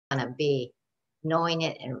going to be knowing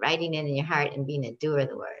it and writing it in your heart and being a doer of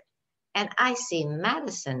the word. And I see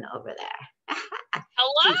Madison over there.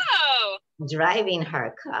 Hello. Driving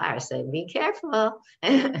her car, so be careful.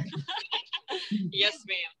 Yes,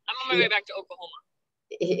 ma'am. I'm on my way back to Oklahoma.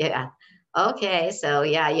 Yeah. Okay, so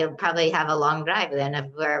yeah, you'll probably have a long drive then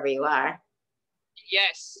of wherever you are.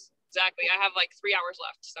 Yes, exactly. I have like 3 hours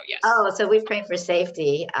left, so yes. Oh, so we pray for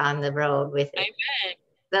safety on the road with you. Amen.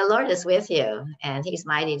 The Lord is with you, and He's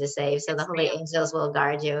mighty to save. So the holy angels will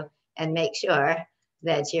guard you and make sure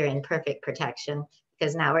that you're in perfect protection.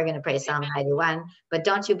 Because now we're going to pray Psalm 91, but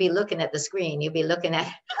don't you be looking at the screen. You be looking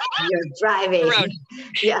at your driving.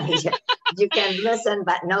 Yeah, you can listen,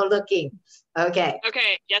 but no looking. Okay.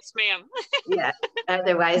 Okay. Yes, ma'am. Yeah.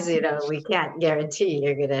 Otherwise, we can't guarantee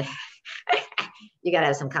you're gonna. You gotta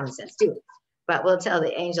have some common sense too. But we'll tell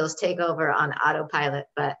the angels take over on autopilot.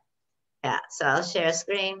 But yeah, so I'll share a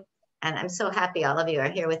screen, and I'm so happy all of you are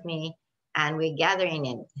here with me, and we're gathering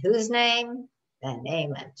in whose name? The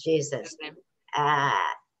name of Jesus.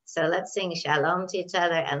 So let's sing shalom to each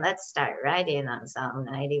other, and let's start right in on Psalm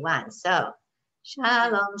 91. So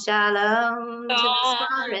shalom, shalom to the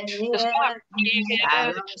far and near.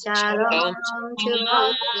 Shalom, shalom to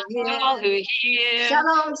all who hear.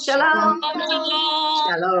 Shalom, shalom.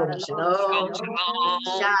 Shalom, shalom.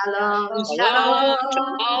 Shalom, shalom.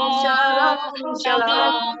 Shalom,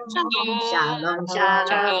 shalom. Shalom,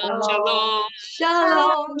 shalom.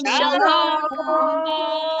 Shalom, shalom.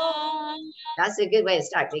 That's a good way to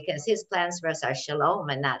start, because His plans for us are shalom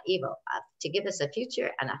and not evil, to give us a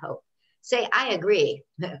future and a hope. Say, I agree.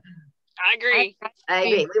 I agree. I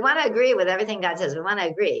agree. We want to agree with everything God says. We want to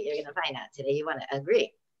agree. You're going to find out today. You want to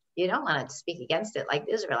agree. You don't want to speak against it like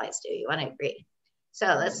the Israelites do. You want to agree. So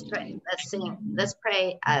let's pray. Let's sing. Let's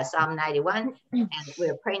pray Psalm 91. And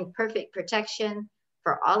we're praying perfect protection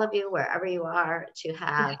for all of you, wherever you are, to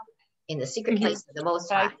have in the secret place of the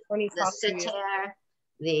Most High, the sitar,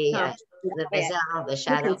 the Bezal, the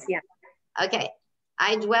shadow. Okay.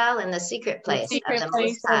 I dwell in the secret place of the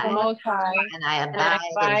Most High, and I abide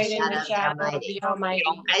in the shadow of the Almighty.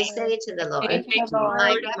 I say to the Lord,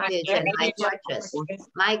 my refuge and my fortress,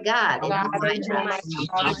 my God, in whom I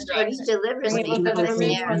trust. For He delivers me from the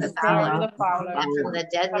snare of the fowler and from the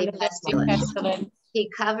deadly pestilence. He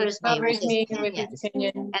covers me with His pinions,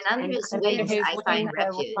 and under His wings I find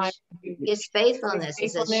refuge. His faithfulness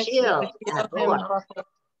is a shield and a buckler.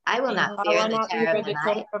 I will not fear the terror of the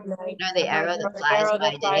night, nor the arrow that flies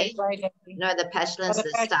by day, nor the pestilence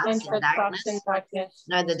that stalks in darkness,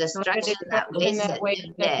 nor the destruction that wastes at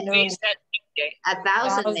noonday.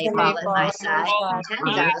 1,000 may fall at my side,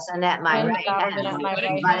 10,000 at my right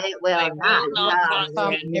hand, but it will not come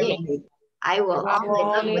near me. I will only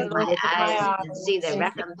look with my eyes and see the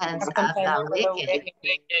recompense of the wicked.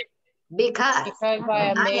 Because I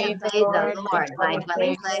have made the Lord my dwelling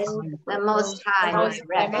place, the Most High my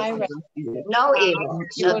refuge. No evil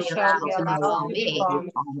shall be allowed to befall me,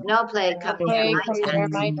 no plague come near my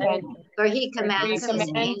tent. For He commands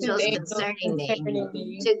His angels concerning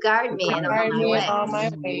me to guard me in all my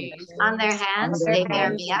ways. On their hands they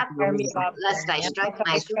bear me up, lest I strike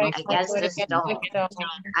my foot against a stone.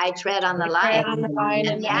 I tread on the lion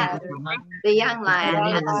and the adder, the young lion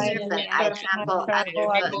and the serpent I trample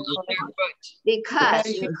underfoot. Because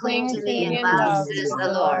you cling to me in love, says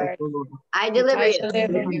the Lord. I deliver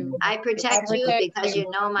you. I protect you because you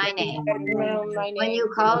know my name. When you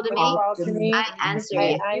call to me, I answer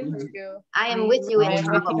you. I am with you in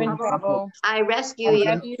trouble. I rescue you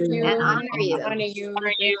and honor you.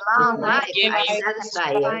 In long life, I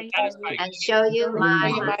satisfy you and show you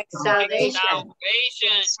my salvation.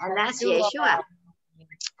 And that's Yeshua,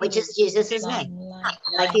 which is Jesus' name.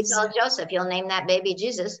 Like He told Joseph, He'll name that baby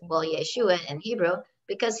Jesus, well, Yeshua in Hebrew,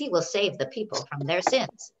 because He will save the people from their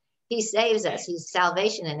sins. He saves us. He's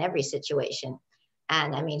salvation in every situation.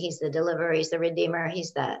 And I mean, He's the deliverer, He's the redeemer,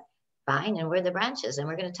 He's the vine, and we're the branches. And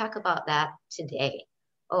we're going to talk about that today.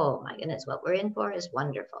 Oh my goodness, what we're in for is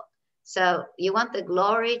wonderful. So you want the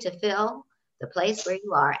glory to fill the place where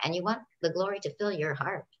you are, and you want the glory to fill your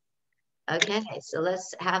heart. Okay, so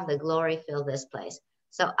let's have the glory fill this place.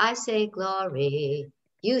 So I say glory,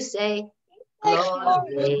 you say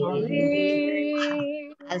glory.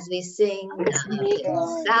 As we sing the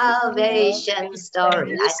salvation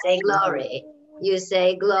story, I say glory, you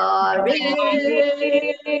say glory.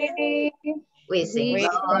 We sing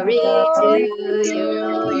glory to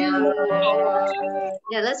you.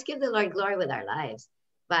 Yeah, let's give the Lord glory with our lives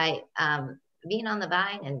by being on the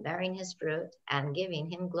vine and bearing His fruit and giving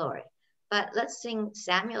Him glory. But let's sing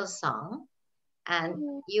Samuel's song.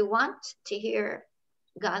 And you want to hear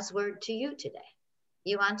God's word to you today.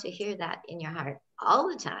 You want to hear that in your heart all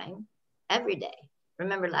the time, every day.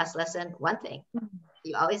 Remember last lesson, one thing.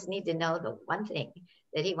 You always need to know the one thing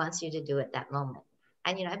that he wants you to do at that moment.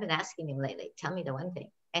 And, I've been asking him lately, tell me the one thing.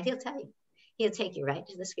 And he'll tell you. He'll take you right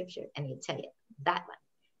to the scripture and he'll tell you that one.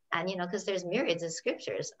 And, because there's myriads of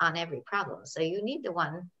scriptures on every problem. So you need the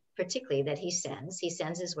one particularly that he sends. He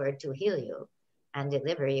sends his word to heal you and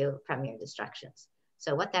deliver you from your destructions.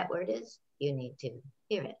 So what that word is, you need to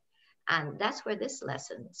hear it. And that's where this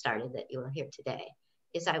lesson started that you will hear today,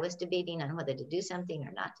 is I was debating on whether to do something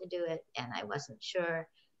or not to do it. And I wasn't sure.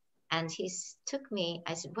 And he took me,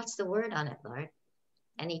 I said, what's the word on it, Lord?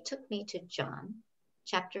 And he took me to John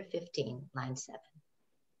chapter 15, line 7.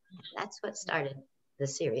 That's what started the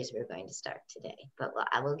series we're going to start today. But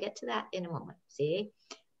I will get to that in a moment. See?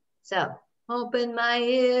 So, open my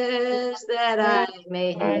ears that I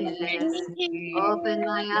may hear. Open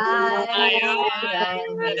my eyes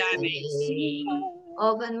that I may see.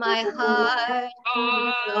 Open my heart,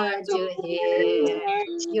 Lord, to hear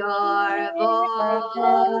your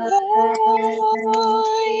voice.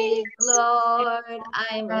 Speak, Lord,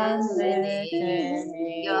 I'm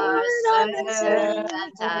listening. Your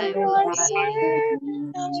servant I will be.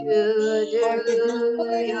 To do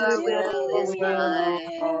your will is my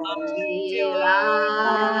delight.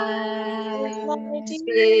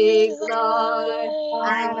 Speak, Lord,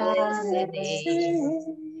 I'm listening.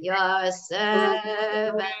 Your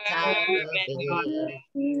servant I will be.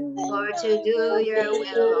 For to do your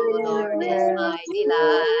will, O Lord, is my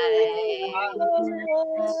delight.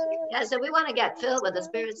 Yeah, so we want to get filled with the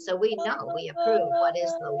Spirit so we know, we approve what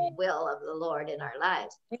is the will of the Lord in our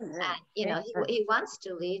lives. And, he wants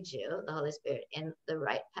to lead you, the Holy Spirit, in the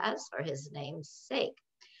right paths for his name's sake.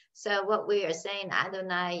 So what we are saying,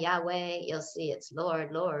 Adonai, Yahweh, you'll see it's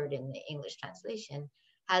Lord, Lord in the English translation,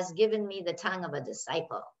 has given me the tongue of a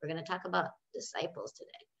disciple. We're going to talk about disciples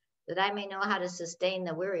today, that I may know how to sustain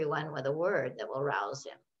the weary one with a word that will rouse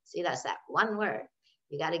him. See, that's that one word.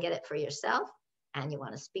 You got to get it for yourself, and you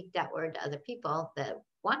want to speak that word to other people, the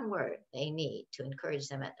one word they need to encourage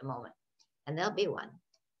them at the moment. And there'll be one.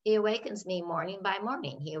 He awakens me morning by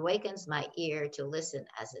morning. He awakens my ear to listen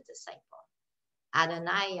as a disciple.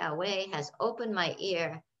 Adonai Yahweh has opened my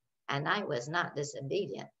ear, and I was not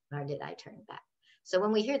disobedient, nor did I turn back. So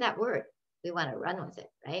when we hear that word, we want to run with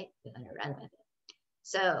it, right? We want to run with it.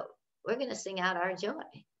 So we're going to sing out our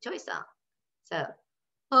joy song. So,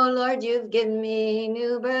 oh Lord, you've given me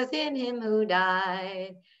new birth in him who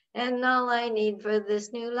died, and all I need for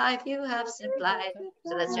this new life you have supplied.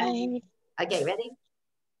 So let's try. Okay, ready?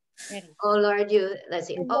 Oh Lord, let's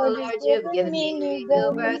see. Oh Lord, you've given me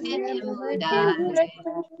new birth in him who died,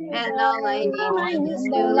 and all I need for this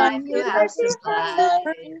new life you have supplied.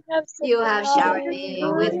 You have showered me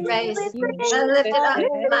with grace and lifted up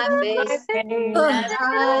my face, that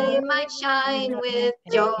I might shine with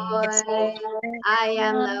joy. I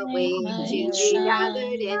am the wheat chiefly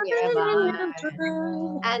gathered in your barn,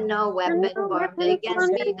 and no weapon formed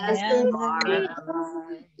against me does harm.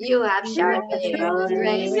 You have showered me with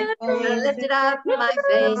grace and lifted up my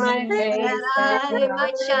face, that I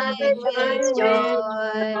might shine with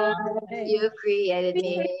joy. You created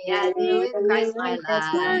me anew in Christ my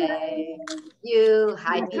life. You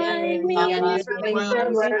hide me underneath from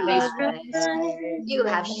worldly strife. You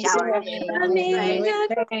have showered me with grace,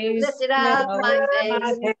 lifted up my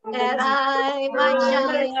face, that I might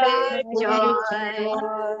shine with joy.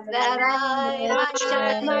 That I might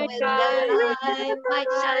shine with, that I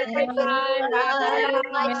might shine with, that I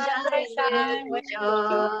might shine with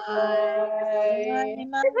joy.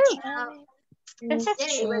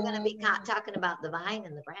 Today we're going to be talking about the vine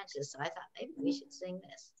and the branches, so I thought maybe we should sing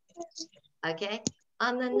this. Okay?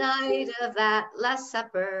 On the night of that Last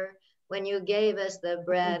Supper, when you gave us the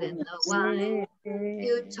bread and the wine,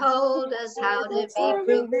 you told us how to be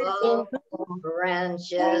fruitful,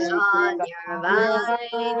 branches on your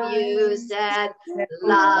vine. You said,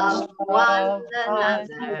 love one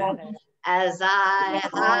another as I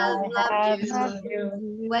have loved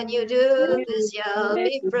you. When you do this, you'll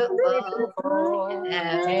be fruitful in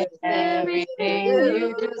everything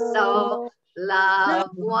you do. So love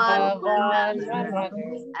one another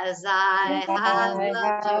as I have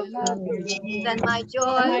loved you. Then my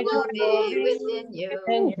joy will be within you,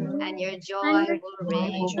 and your joy will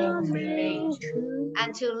reign true.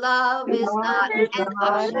 And to love is not an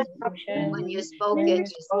option. When you spoke it,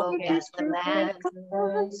 you spoke as the man,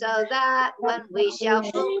 so that when we shall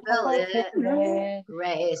fulfill it,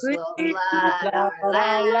 grace will flood our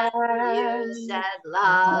land. You said,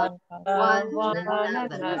 love one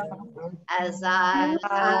another as I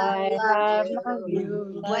have loved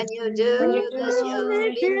you. When you do this,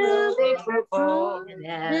 you'll be fruitful in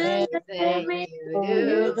everything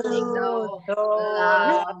you do. So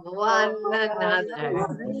love one another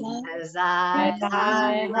as I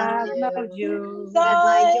have loved you. Then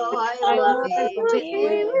my joy will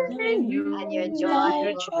be within you, and your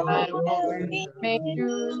joy will be with you.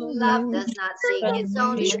 Love does not seek its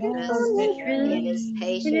own interest. It is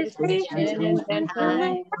patient and gentle and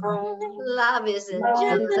kind. Love isn't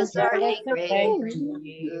jealous or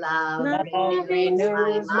angry. Love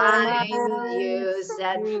renews my mind. You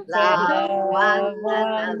said, love one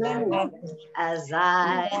another as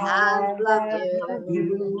I have loved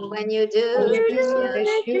you. When you do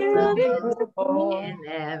this, you'll be fruitful in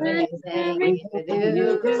everything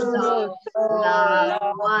you do. So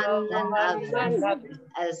love one another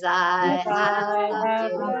as I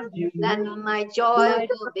have loved you. Then my joy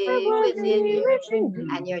will be within you,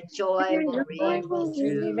 and your joy will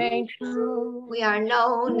remain true. We are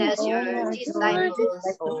known as your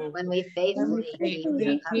disciples when we faithfully keep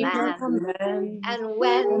your command. And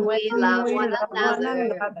when we love one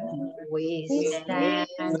another, we stand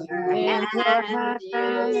in your hand.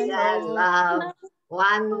 You said, love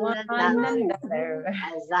one another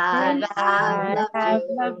as I have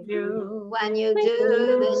loved you. When you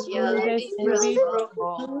do this, you'll be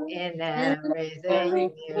fruitful in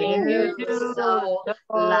everything you do. So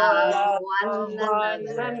love one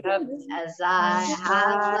another as I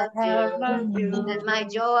have loved you. Then my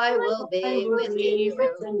joy will be within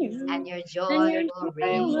you, and your joy will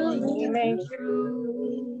remain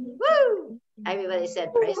true. Woo! Everybody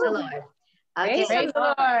said, praise the Lord. Okay. Praise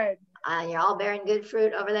the Lord. You're all bearing good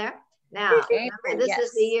fruit over there. Now, remember, this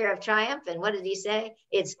is the year of triumph. And what did he say?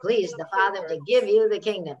 It's pleased the Father to give you the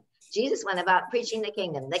kingdom. Jesus went about preaching the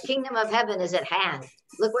kingdom. The kingdom of heaven is at hand.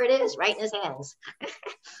 Look where it is, right in his hands.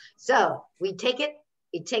 So we take it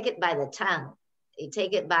by the tongue. You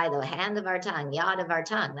take it by the hand of our tongue, yod of our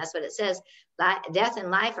tongue. That's what it says. Death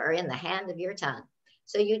and life are in the hand of your tongue.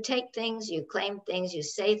 So you take things, you claim things, you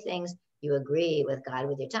say things, you agree with God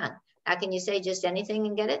with your tongue. Now, can you say just anything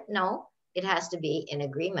and get it? No, it has to be in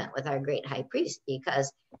agreement with our great high priest,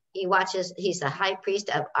 because he's the high priest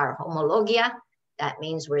of our homologia. That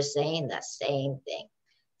means we're saying the same thing.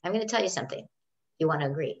 I'm going to tell you something. You want to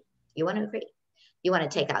agree. You want to agree. You want to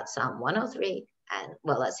take out Psalm 103 and,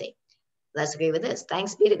 well, let's see. Let's agree with this.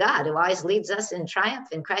 Thanks be to God, who always leads us in triumph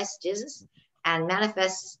in Christ Jesus and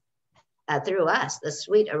manifests through us the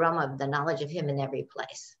sweet aroma of the knowledge of him in every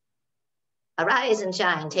place. Arise and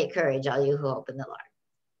shine, take courage, all you who hope in the Lord.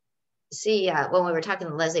 See, when we were talking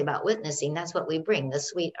to Leslie about witnessing, that's what we bring, the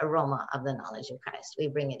sweet aroma of the knowledge of Christ. We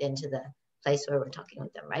bring it into the place where we're talking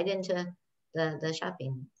with them, right into the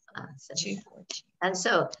shopping center. And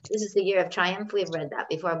so this is the year of triumph. We've read that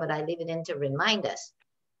before, but I leave it in to remind us.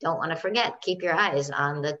 Don't want to forget, keep your eyes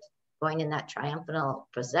on the going in that triumphal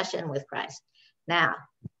procession with Christ. Now,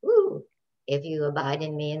 if you abide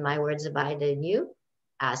in me and my words abide in you,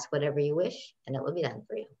 ask whatever you wish and it will be done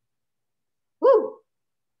for you. Woo!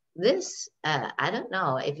 This, I don't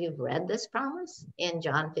know if you've read this promise in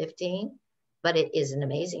John 15, but it is an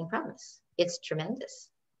amazing promise. It's tremendous.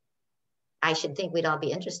 I should think we'd all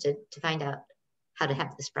be interested to find out how to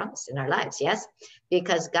have this promise in our lives, yes?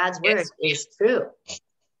 Because God's word is true.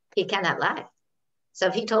 He cannot lie. So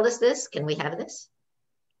if he told us this, can we have this?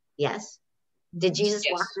 Yes. Did Jesus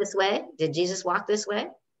walk this way? Did Jesus walk this way?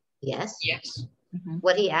 Yes. Yes.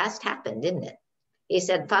 What he asked happened, didn't it? He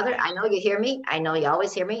said, Father, I know you hear me. I know you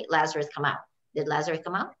always hear me. Lazarus, come out. Did Lazarus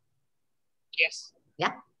come out? Yes.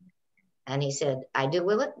 Yeah. And he said, I do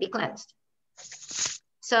will it, be cleansed.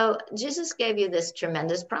 So Jesus gave you this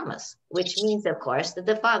tremendous promise, which means, of course, that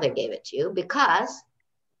the Father gave it to you, because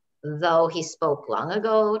though he spoke long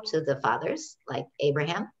ago to the fathers like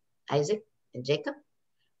Abraham, Isaac, and Jacob,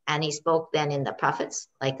 and he spoke then in the prophets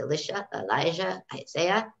like Elisha, Elijah,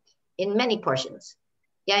 Isaiah, in many portions.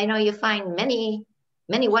 Yeah, I know you find many,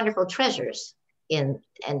 many wonderful treasures and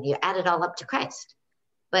you add it all up to Christ.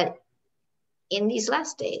 But in these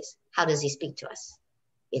last days, how does he speak to us?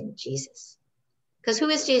 In Jesus. Because who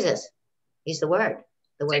is Jesus? He's the Word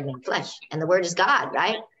made flesh, and the Word is God,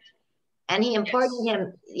 right? And he imparted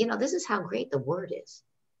him, this is how great the Word is.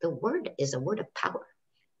 The Word is a word of power.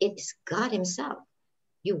 It's God himself.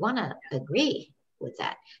 You want to agree with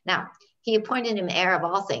that. Now, he appointed him heir of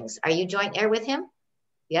all things. Are you joint heir with him?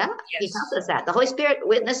 Yeah, he tells us that. The Holy Spirit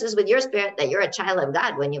witnesses with your spirit that you're a child of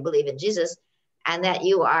God when you believe in Jesus, and that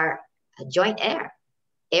you are a joint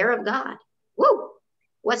heir of God. Woo!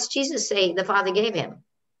 What's Jesus say the Father gave him?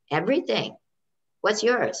 Everything. What's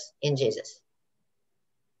yours in Jesus?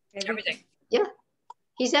 Everything. Yeah,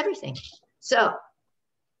 he's everything. So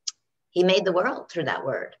he made the world through that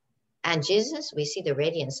word. And Jesus, we see the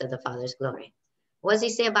radiance of the Father's glory. What does he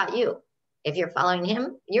say about you? If you're following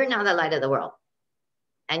him, you're now the light of the world.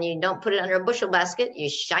 And you don't put it under a bushel basket. You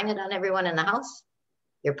shine it on everyone in the house.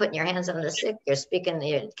 You're putting your hands on the sick. You're speaking,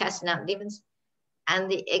 you're casting out demons. And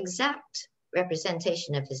the exact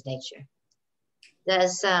representation of his nature.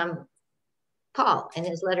 There's Paul in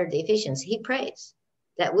his letter to the Ephesians, he prays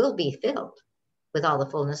that we'll be filled with all the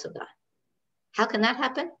fullness of God. How can that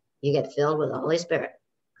happen? You get filled with the Holy Spirit.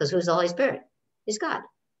 Because who's the Holy Spirit? He's God.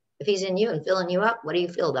 If he's in you and filling you up, what are you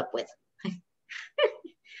filled up with?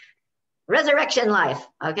 Resurrection life,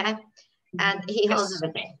 okay? And he holds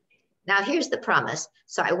everything. Now here's the promise.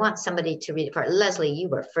 So I want somebody to read it for Leslie, you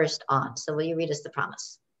were first on. So will you read us the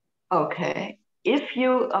promise? Okay. If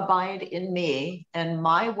you abide in me and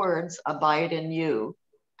my words abide in you,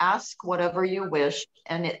 ask whatever you wish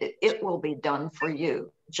and it will be done for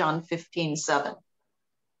you. John 15:7.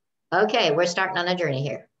 Okay, we're starting on a journey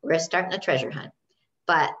here. We're starting a treasure hunt.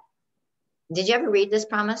 But did you ever read this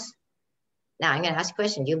promise? Now I'm going to ask you a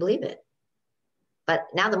question. Do you believe it? But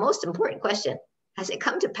now the most important question, has it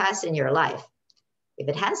come to pass in your life? If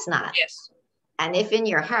it has not, yes. And if in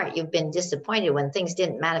your heart you've been disappointed when things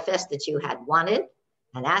didn't manifest that you had wanted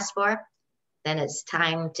and asked for, then it's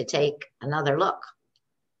time to take another look.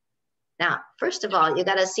 Now, first of all, you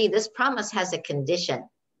got to see this promise has a condition.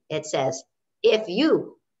 It says, if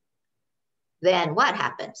you, then what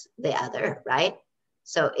happens? The other, right?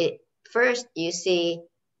 So first you see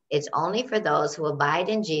it's only for those who abide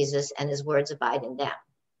in Jesus and his words abide in them.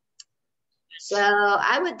 So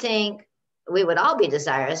I would think we would all be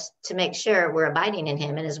desirous to make sure we're abiding in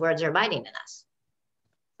him and his words are abiding in us,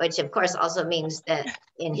 which of course also means that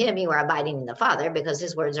in him you are abiding in the Father because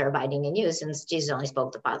his words are abiding in you, since Jesus only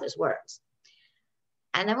spoke the Father's words.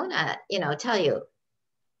 And I want to, tell you,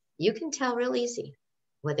 you can tell real easy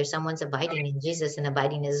whether someone's abiding in Jesus and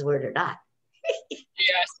abiding in his word or not.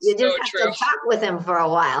 Yes, you just so have to talk with him for a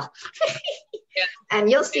while. Yeah. And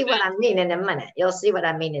you'll see what I mean in a minute. You'll see what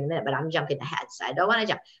I mean in a minute, but I'm jumping ahead. So I don't want to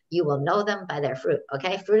jump. You will know them by their fruit,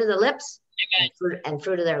 okay? Fruit of the lips and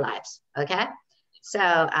fruit of their lives, okay?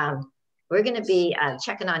 So we're going to be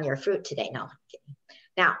checking on your fruit today. No, I'm kidding.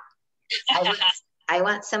 Now, I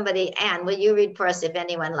want somebody, Anne, will you read for us if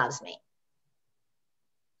anyone loves me?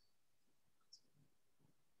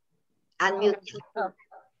 Unmute. Oh.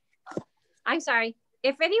 I'm sorry.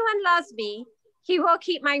 If anyone loves me, he will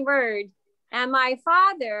keep my word, and my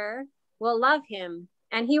Father will love him,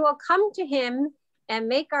 and he will come to him and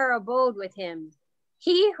make our abode with him.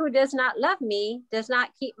 He who does not love me does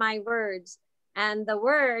not keep my words, and the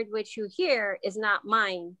word which you hear is not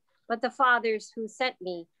mine, but the Father's who sent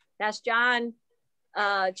me. That's John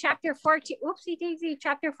chapter 14, oopsie daisy,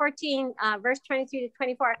 chapter 14, verse 23 to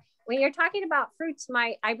 24. When you're talking about fruits,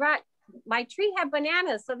 my tree had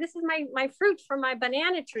bananas. So this is my fruit from my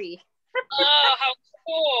banana tree. Oh, how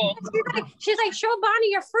cool. She's like, show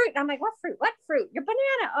Bonnie your fruit. I'm like, what fruit? What fruit? Your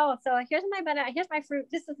banana. Oh, so here's my banana. Here's my fruit.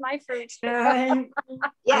 This is my fruit. Yeah,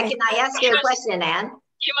 can I ask you a question, Anne?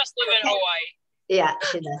 You must live in Hawaii. Yeah,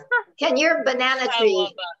 she does. Can your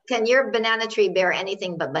banana tree bear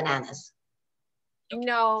anything but bananas?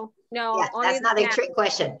 No. Yeah, that's not a trick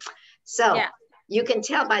question. So you can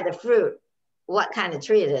tell by the fruit what kind of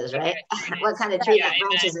tree it is, right? What kind of tree that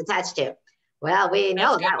branch is attached to. Well, we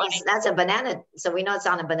know that's a banana, so we know it's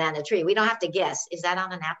on a banana tree. We don't have to guess. Is that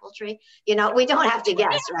on an apple tree? We don't have to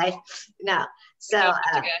guess, right? No. So,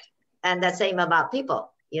 and the same about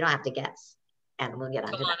people. You don't have to guess. And we'll get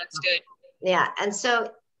on to that. That's good. Yeah, and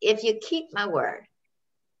so if you keep my word,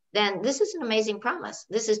 then this is an amazing promise.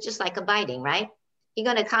 This is just like abiding, right? He's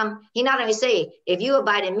going to come. He not only say, if you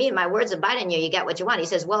abide in me and my words abide in you, you get what you want. He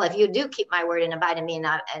says, well, if you do keep my word and abide in me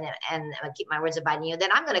and keep my words abide in you, then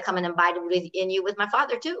I'm going to come and abide in you with my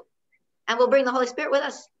Father too. And we'll bring the Holy Spirit with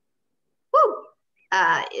us. Woo!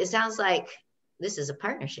 It sounds like this is a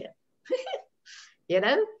partnership,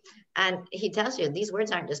 And he tells you these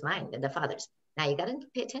words aren't just mine, they're the Father's. Now you got to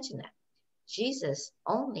pay attention to that. Jesus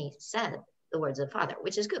only said the words of the Father,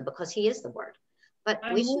 which is good because he is the word. But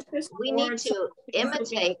we need to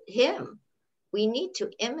imitate him. We need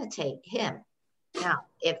to imitate him. Now,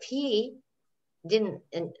 if he didn't,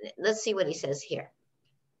 and let's see what he says here.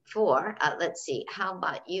 Let's see, how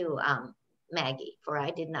about you, Maggie? For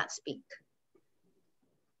I did not speak.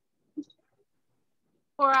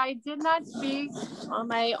 For I did not speak on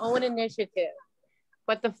my own initiative,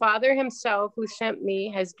 but the Father himself who sent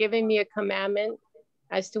me has given me a commandment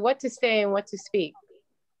as to what to say and what to speak.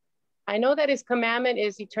 I know that his commandment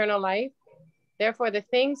is eternal life. Therefore, the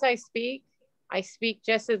things I speak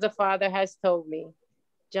just as the Father has told me.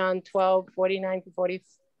 John 12, 49 to 40,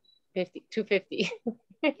 50, 250.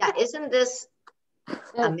 Yeah, isn't this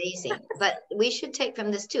amazing? But we should take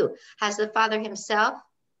from this too. Has the Father himself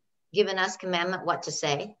given us commandment what to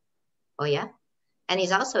say? Oh yeah. And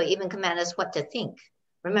he's also even commanded us what to think.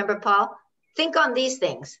 Remember, Paul? Think on these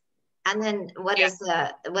things. And then what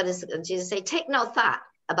does Jesus say? Take no thought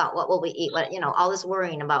about what will we eat, what, all this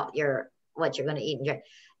worrying about what you're going to eat and drink.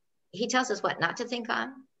 He tells us what not to think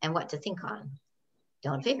on and what to think on.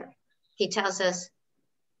 Don't fear. He tells us,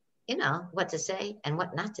 what to say and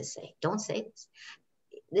what not to say. Don't say this.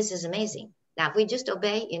 This is amazing. Now, if we just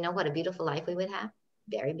obey, what a beautiful life we would have.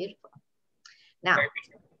 Very beautiful. Now,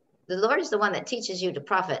 the Lord is the one that teaches you to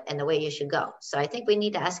profit and the way you should go. So I think we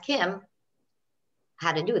need to ask him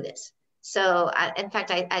how to do this. So in fact,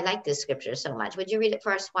 I like this scripture so much. Would you read it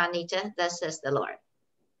first, Juanita? Thus says the Lord.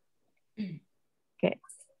 Okay.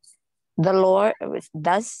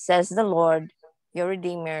 Thus says the Lord, your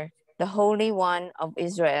Redeemer, the Holy One of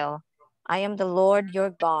Israel. I am the Lord your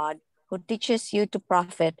God, who teaches you to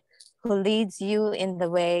profit, who leads you in the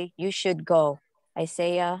way you should go.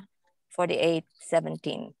 Isaiah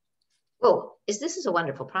 48:17. Oh, this is a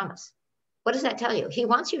wonderful promise. What does that tell you? He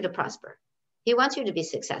wants you to prosper. He wants you to be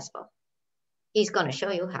successful. He's going to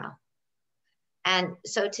show you how. And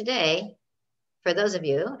so today, for those of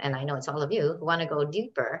you, and I know it's all of you, who want to go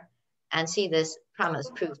deeper and see this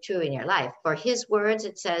promise prove true in your life, for his words,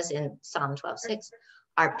 it says in Psalm 12:6,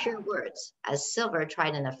 are pure words, as silver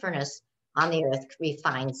tried in a furnace on the earth,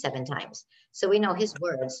 refined 7 times. So we know his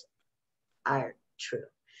words are true.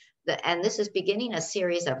 And this is beginning a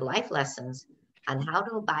series of life lessons on how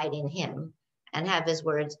to abide in him and have his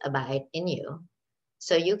words abide in you.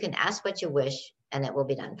 So you can ask what you wish and it will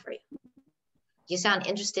be done for you. Do you sound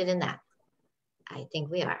interested in that? I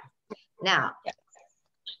think we are. Now,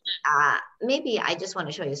 maybe I just want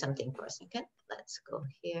to show you something for a second. Let's go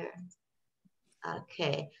here.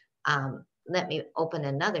 Okay. Let me open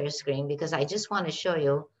another screen because I just want to show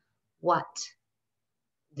you what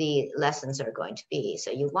the lessons are going to be. So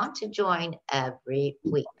you want to join every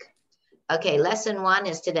week. Okay, lesson 1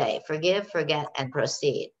 is today. Forgive, forget, and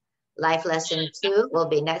proceed. Life lesson 2 will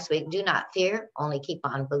be next week. Do not fear, only keep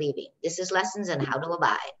on believing. This is lessons in how to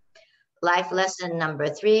abide. Life lesson number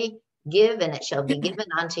 3, give and it shall be given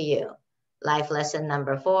unto you. Life lesson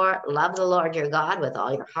number 4, love the Lord your God with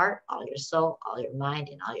all your heart, all your soul, all your mind,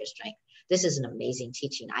 and all your strength. This is an amazing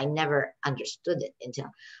teaching. I never understood it until,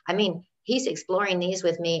 he's exploring these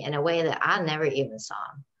with me in a way that I never even saw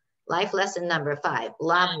him. Life lesson number 5,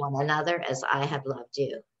 love one another as I have loved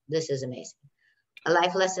you. This is amazing.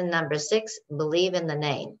 Life lesson number 6, believe in the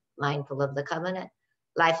name, mindful of the covenant.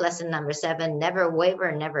 Life lesson number 7, never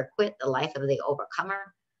waver, never quit, the life of the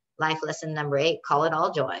overcomer. Life lesson number 8, call it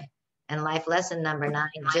all joy. And life lesson number 9,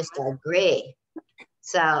 just agree.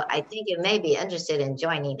 So I think you may be interested in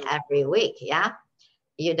joining every week, yeah?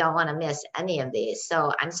 You don't want to miss any of these.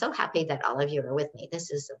 So I'm so happy that all of you are with me.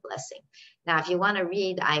 This is a blessing. Now, if you want to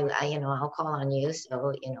read, I'll call on you.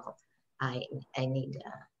 So, I need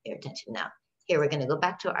your attention now. Here, we're going to go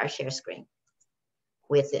back to our share screen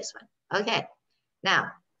with this one. Okay.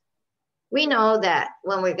 Now, we know that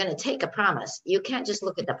when we're going to take a promise, you can't just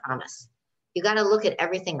look at the promise. You got to look at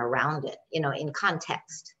everything around it, in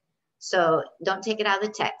context. So don't take it out of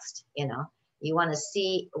the text, You want to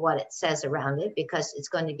see what it says around it because it's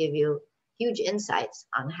going to give you huge insights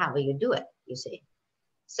on how you do it, you see.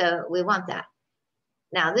 So we want that.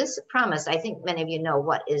 Now, this promise, I think many of you know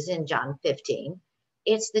what is in John 15.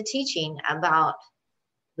 It's the teaching about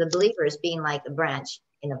the believers being like a branch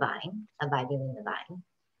in a vine, abiding in the vine.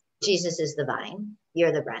 Jesus is the vine,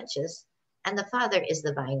 you're the branches, and the Father is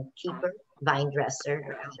the vine keeper, vine dresser,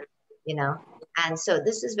 And so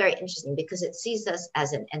this is very interesting because it sees us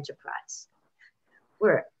as an enterprise.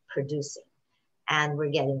 We're producing and we're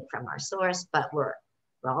getting from our source, but we're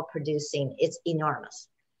all producing. It's enormous.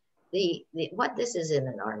 What this is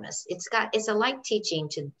enormous. It's a like teaching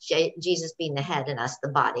to Jesus being the head and us the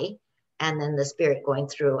body, and then the Spirit going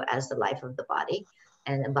through as the life of the body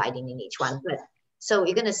and abiding in each one. But so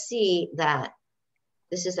you're going to see that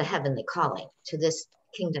this is a heavenly calling to this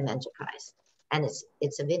kingdom enterprise, and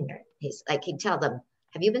it's a vineyard. He'd tell them,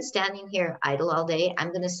 have you been standing here idle all day? I'm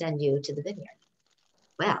going to send you to the vineyard.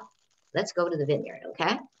 Well, let's go to the vineyard,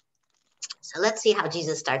 okay? So let's see how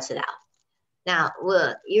Jesus starts it out. Now,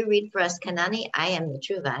 will you read for us, Kanani? I am the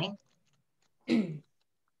true vine. Okay.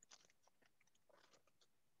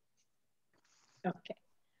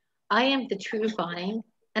 I am the true vine,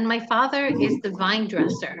 and my Father is the vine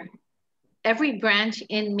dresser. Every branch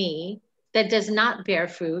in me that does not bear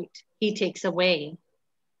fruit, he takes away.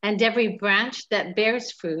 And every branch that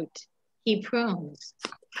bears fruit, he prunes,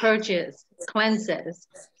 purges, cleanses.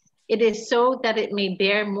 It is so that it may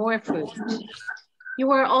bear more fruit.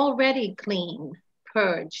 You are already clean,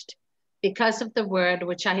 purged, because of the word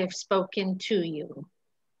which I have spoken to you.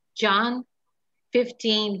 John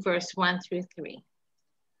 15, verse 1 through 3.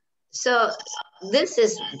 So this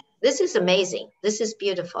is amazing. This is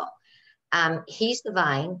beautiful. He's the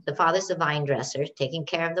vine, the Father's the vine dresser, taking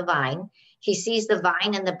care of the vine. He sees the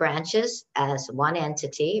vine and the branches as one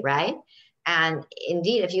entity, right? And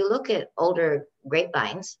indeed, if you look at older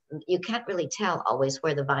grapevines, you can't really tell always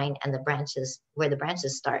where the vine and the branches, where the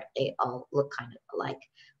branches start. They all look kind of alike.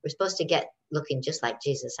 We're supposed to get looking just like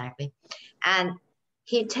Jesus, aren't we? And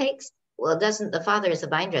he takes, well, doesn't the Father is the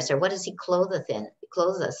vine dresser? What does he clothe us in?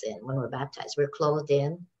 Clothe us in when we're baptized? We're clothed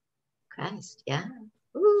in Christ. Yeah.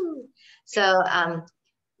 Ooh. So, and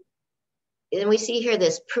we see here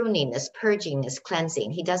this pruning, this purging, this cleansing.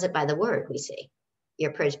 He does it by the word, we see.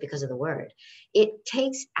 You're purged because of the word. It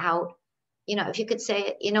takes out, you know, if you could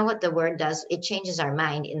say, you know what the word does? It changes our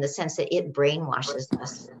mind in the sense that it brainwashes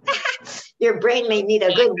us. Your brain may need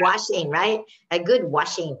a good washing, right? A good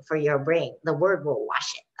washing for your brain. The word will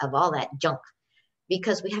wash it of all that junk,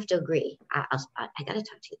 because we have to agree. I got to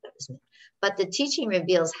talk to you about this. But the teaching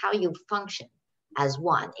reveals how you function as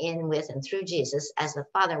one, in, with, and through Jesus, as the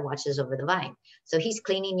Father watches over the vine. So he's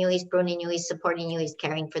cleaning you, he's pruning you, he's supporting you, he's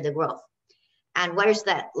caring for the growth. And where's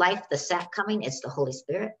that life, the sap coming? It's the Holy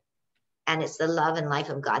Spirit. And it's the love and life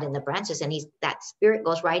of God in the branches. And that spirit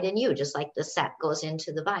goes right in you, just like the sap goes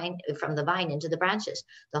into the vine, from the vine into the branches.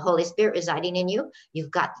 The Holy Spirit residing in you.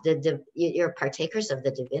 You've got you're partakers of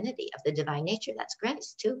the divinity, of the divine nature. That's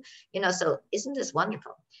grace too. You know, so isn't this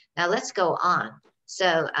wonderful? Now let's go on.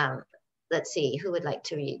 So let's see, who would like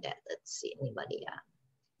to read that? Let's see, anybody?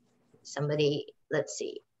 Somebody, let's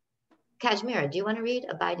see. Kashmira, do you want to read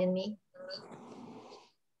Abide in Me?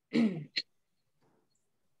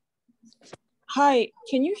 Hi,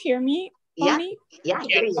 can you hear me? Yeah, Mommy? yeah, I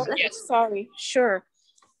hear you. Okay, Yes. sorry, sure.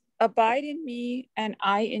 Abide in me and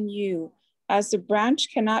I in you, as the branch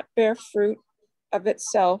cannot bear fruit of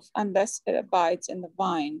itself unless it abides in the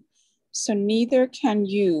vine. So neither can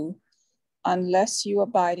you unless you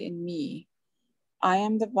abide in me. I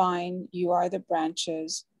am the vine, you are the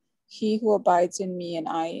branches. He who abides in me and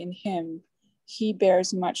I in him, he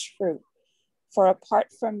bears much fruit. For apart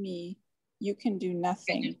from me, you can do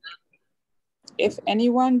nothing. If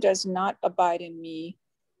anyone does not abide in me,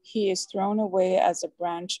 he is thrown away as a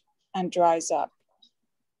branch and dries up.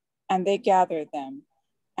 And they gather them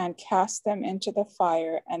and cast them into the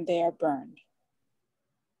fire, and they are burned.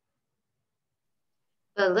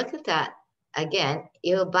 But look at that. Again,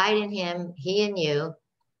 you abide in him, he in you.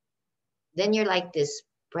 Then you're like this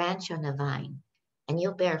branch on a vine, and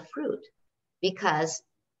you'll bear fruit, because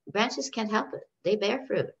branches can't help it. They bear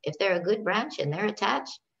fruit. If they're a good branch and they're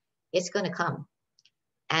attached, it's going to come.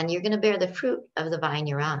 And you're going to bear the fruit of the vine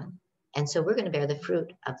you're on. And so we're going to bear the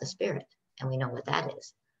fruit of the Spirit. And we know what that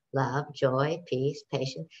is. Love, joy, peace,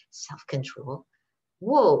 patience, self-control.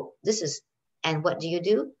 Whoa, and what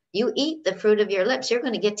do? You eat the fruit of your lips. You're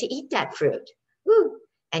going to get to eat that fruit. Woo,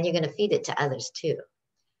 and you're going to feed it to others too.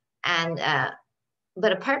 And,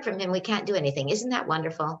 but apart from him, we can't do anything. Isn't that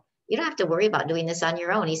wonderful? You don't have to worry about doing this on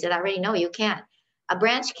your own. He said, I already know you can't. A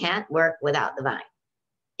branch can't work without the vine.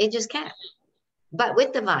 It just can't. But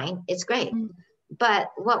with the vine, it's great.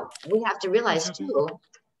 But what we have to realize too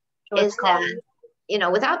is that, you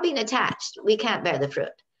know, without being attached, we can't bear the fruit.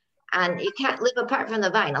 And you can't live apart from the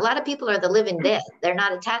vine. A lot of people are the living dead. They're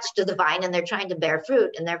not attached to the vine and they're trying to bear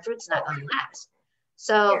fruit, and their fruit's not going to last.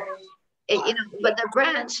 So, you know, but the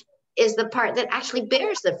branch is the part that actually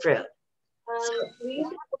bears the fruit.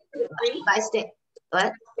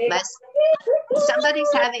 Somebody's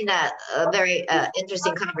having a very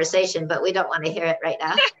interesting conversation, but we don't want to hear it right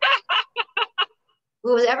now.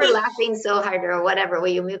 Who's ever laughing so hard or whatever, will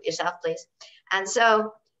you mute yourself, please? And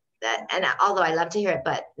so, and although I love to hear it,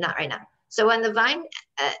 but not right now. So when the vine,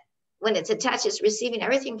 when it's attached, it's receiving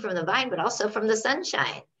everything from the vine, but also from the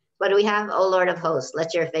sunshine. What do we have? O Lord of hosts,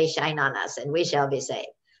 let your face shine on us and we shall be saved.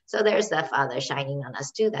 So there's the Father shining on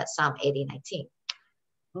us too. That's Psalm 80:19.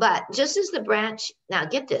 But just as the branch, now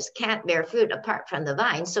get this, can't bear fruit apart from the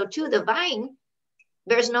vine, so too the vine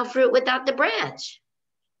bears no fruit without the branch.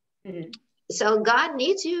 Mm-hmm. So God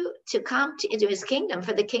needs you to come into his kingdom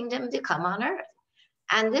for the kingdom to come on earth.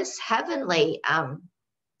 And this heavenly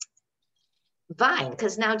vine,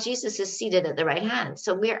 because now Jesus is seated at the right hand.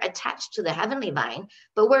 So we're attached to the heavenly vine,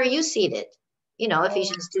 but where are you seated? You know,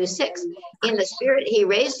 Ephesians 2:6, in the Spirit, he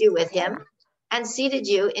raised you with him and seated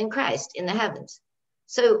you in Christ in the heavens.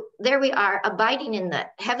 So there we are, abiding in the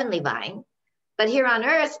heavenly vine, but here on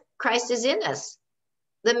earth, Christ is in us.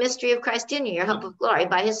 the mystery of Christ in you, your hope of glory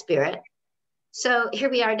by his Spirit. So here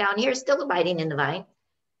we are down here, still abiding in the vine,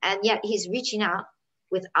 and yet he's reaching out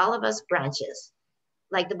with all of us branches,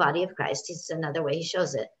 like the body of Christ. It's another way he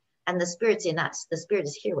shows it. And the Spirit's in us. The Spirit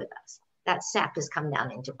is here with us. That sap has come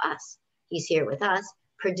down into us. He's here with us,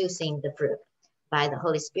 producing the fruit by the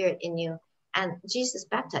Holy Spirit in you. And Jesus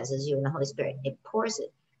baptizes you in the Holy Spirit. It pours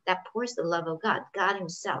it. That pours the love of God, God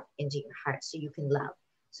himself, into your heart so you can love,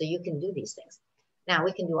 so you can do these things. Now,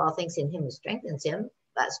 we can do all things in him who strengthens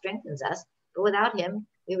us. But without him,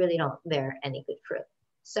 we really don't bear any good fruit.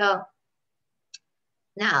 So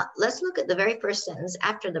now let's look at the very first sentence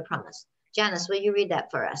after the promise. Janice, will you read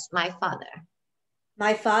that for us? My Father.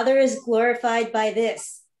 My Father is glorified by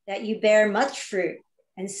this, that you bear much fruit,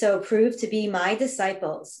 and so prove to be my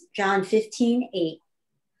disciples. John 15:8.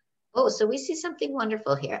 Oh, so we see something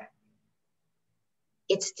wonderful here.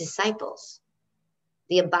 It's disciples.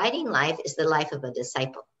 The abiding life is the life of a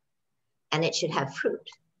disciple, and it should have fruit.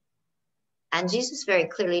 And Jesus very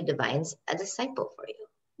clearly defines a disciple for you.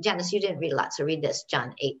 Janice, you didn't read a lot, so read this,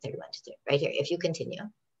 John 8:31, right here. If you continue.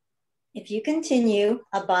 If you continue,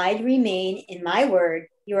 abide, remain in my word,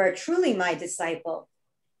 you are truly my disciple.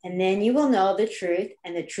 And then you will know the truth,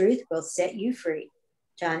 and the truth will set you free.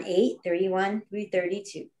 John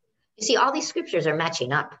 8:31-32. You see, all these scriptures are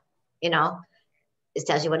matching up. You know, it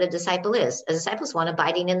tells you what a disciple is. A disciple is one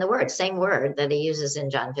abiding in the word, same word that he uses in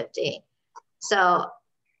John 15. So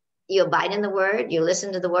you abide in the word, you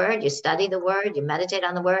listen to the word, you study the word, you meditate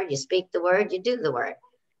on the word, you speak the word, you do the word.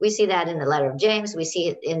 We see that in the letter of James. We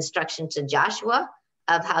see instruction to Joshua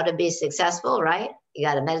of how to be successful, right? You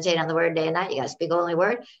got to meditate on the word day and night. You got to speak only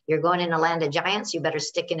word. You're going in a land of giants. You better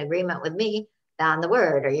stick in agreement with me on the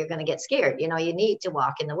word, or you're going to get scared. You know, you need to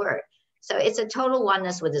walk in the word. So it's a total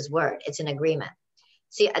oneness with his word. It's an agreement.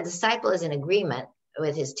 See, a disciple is in agreement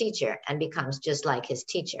with his teacher and becomes just like his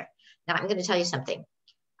teacher. Now, I'm going to tell you something.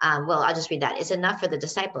 Well, I'll just read that. It's enough for the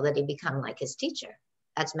disciple that he become like his teacher.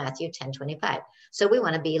 That's Matthew 10:25. So we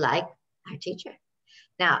want to be like our teacher.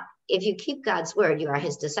 Now, if you keep God's word, you are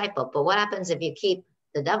his disciple. But what happens if you keep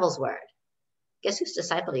the devil's word? Guess whose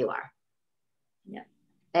disciple you are?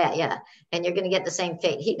 Yeah. And you're going to get the same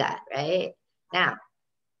fate he got, right? Now,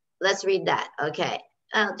 let's read that. Okay.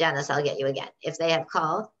 Oh, Janice, I'll get you again. If they have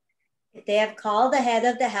called the head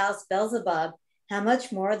of the house Beelzebub, how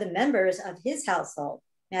much more the members of his household?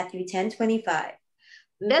 Matthew 10:25.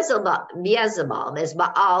 Beelzebub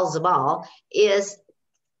is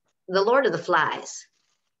the Lord of the flies.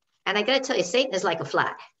 And I got to tell you, Satan is like a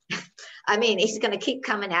fly. I mean, he's going to keep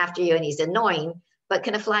coming after you and he's annoying, but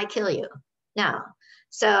can a fly kill you? No.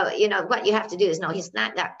 So, you know, what you have to do is know he's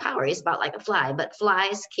not that power. He's about like a fly, but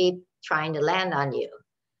flies keep trying to land on you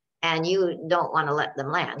and you don't want to let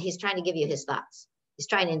them land. He's trying to give you his thoughts. He's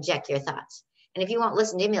trying to inject your thoughts. And if you won't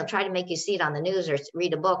listen to him, he'll try to make you see it on the news or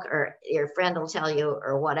read a book, or your friend will tell you,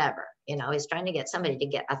 or whatever. You know, he's trying to get somebody to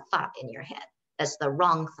get a thought in your head. That's the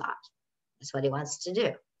wrong thought. That's what he wants to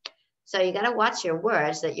do. So you got to watch your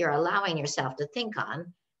words that you're allowing yourself to think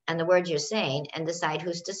on and the words you're saying, and decide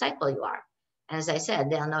whose disciple you are. And as I said,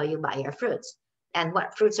 they'll know you by your fruits. And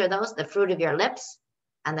what fruits are those? The fruit of your lips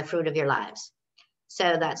and the fruit of your lives.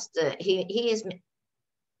 So that's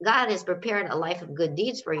God has prepared a life of good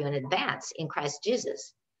deeds for you in advance in Christ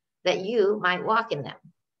Jesus, that you might walk in them.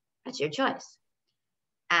 That's your choice.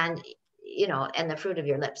 And, you know, and the fruit of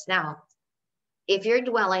your lips. Now, if you're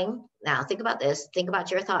dwelling, now think about this, think about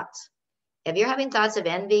your thoughts. If you're having thoughts of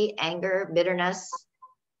envy, anger, bitterness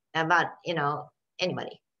about, you know,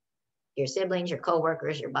 anybody, your siblings, your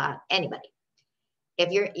coworkers, your boss, anybody,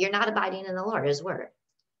 if you're not abiding in the Lord, his word.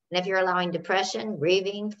 And if you're allowing depression,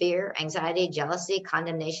 grieving, fear, anxiety, jealousy,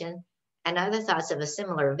 condemnation, and other thoughts of a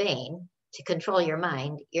similar vein to control your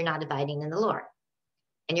mind, you're not abiding in the Lord.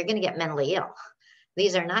 And you're going to get mentally ill.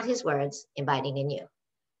 These are not his words abiding in you.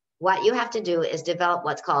 What you have to do is develop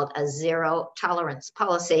what's called a zero tolerance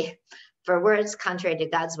policy for words contrary to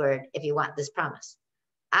God's word if you want this promise.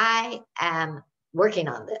 I am working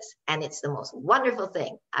on this, and it's the most wonderful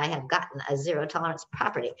thing. I have gotten a zero tolerance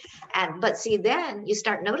property. But see, then you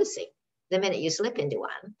start noticing the minute you slip into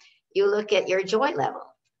one, you look at your joy level,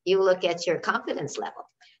 you look at your confidence level.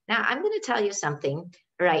 Now, I'm going to tell you something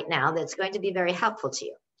right now that's going to be very helpful to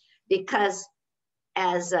you, because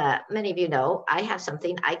as many of you know, I have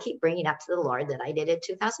something I keep bringing up to the Lord that I did in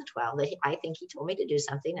 2012. That I think he told me to do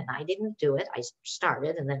something and I didn't do it. I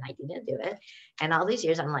started and then I didn't do it. And all these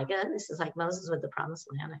years I'm like, this is like Moses with the promised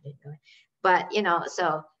land. I didn't do it. But, you know,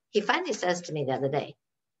 so he finally says to me the other day,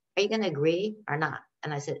 are you going to agree or not?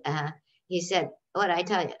 And I said, He said, what did I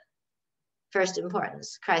tell you? First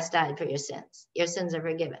importance, Christ died for your sins. Your sins are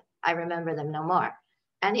forgiven. I remember them no more.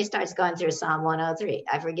 And he starts going through Psalm 103.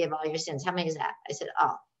 I forgive all your sins. How many is that? I said,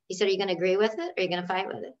 oh. He said, are you going to agree with it or are you going to fight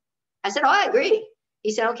with it? I said, oh, I agree.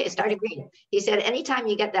 He said, okay, start agreeing. He said, anytime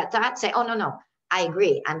you get that thought, say, oh, no, no, I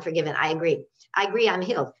agree. I'm forgiven. I agree. I agree. I'm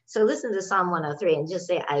healed. So listen to Psalm 103 and just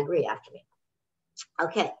say, I agree after me.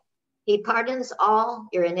 Okay. He pardons all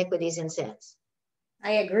your iniquities and sins.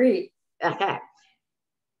 I agree. Okay.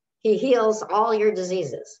 He heals all your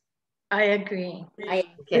diseases. I agree. I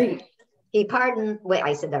agree. Okay. He pardons, wait,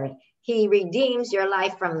 I said that right. He redeems your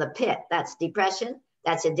life from the pit. That's depression.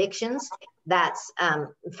 That's addictions. That's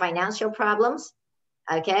financial problems.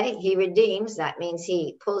 Okay. He redeems. That means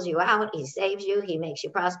he pulls you out. He saves you. He makes you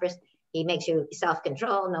prosperous. He makes you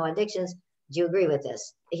self-control, no addictions. Do you agree with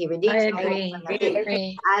this? He redeems. I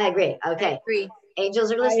agree. I agree. Okay. I agree.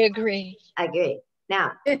 Angels are I listening. agree. I agree.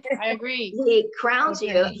 Now, I agree. he crowns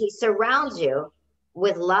you. Okay. He surrounds you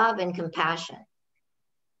with love and compassion.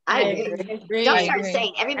 I agree. Don't I start agree.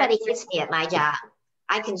 saying everybody hits me at my job.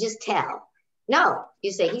 I can just tell. No,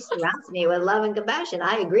 you say he surrounds me with love and compassion.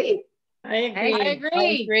 I agree. I agree. I I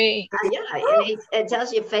agree. agree. Yeah, and it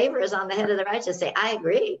tells you favor is on the head of the righteous. Say, I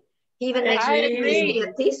agree. He even makes I you be agree.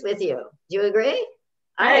 at peace with you. Do you agree?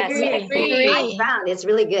 I Yes, agree. I agree. I agree. found it's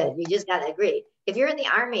really good. You just got to agree. If you're in the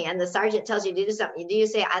army and the sergeant tells you to do something, do you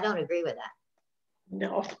say, I don't agree with that?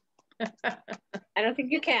 No. I don't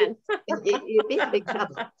think you can. You'd be in big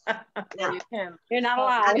trouble. Now, You can. You're not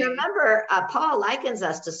and allowed. remember, Paul likens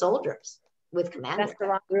us to soldiers with commanders, That's the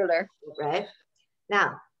wrong ruler. right?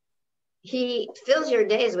 Now, he fills your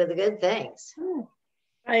days with good things.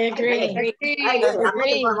 I agree. I agree. I'm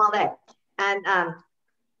looking for them all day. And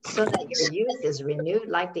so that your youth is renewed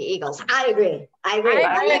like the eagles. I agree. I agree.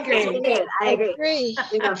 I agree. It's renewed. I agree. Agree.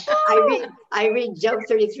 You know, I read Job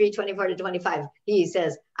 33, 24 to 25. He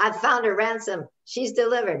says, I've found a ransom. She's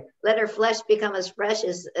delivered. Let her flesh become as fresh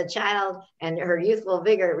as a child and her youthful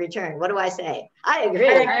vigor return. What do I say? I agree.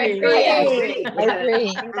 I agree. I agree. I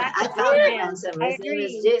agree. I found a ransom. His name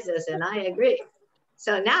is Jesus, and I agree.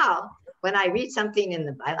 So now, when I read something in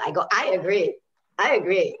the Bible, I go, I agree. I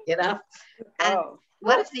agree, you know? And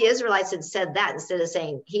what if the Israelites had said that instead of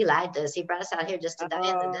saying, he lied to us, he brought us out here just to die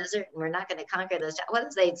in the desert, and we're not going to conquer this? What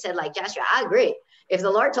if they'd said like Joshua, I agree. If the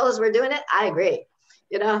Lord told us we're doing it, I agree.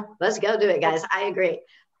 You know, let's go do it, guys. I agree.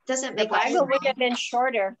 Doesn't The make life Bible would have been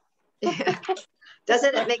shorter.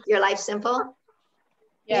 Doesn't it make your life simple?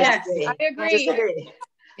 Yes. Just I agree. Just agree.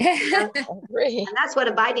 You know? Agree. And that's what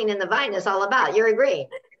abiding in the vine is all about. You're agreeing.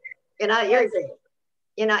 You know, you're agreeing.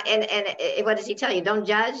 You know, and what does he tell you? Don't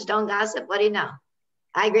judge, don't gossip. What do you know?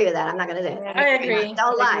 I agree with that. I'm not going to do it. I agree.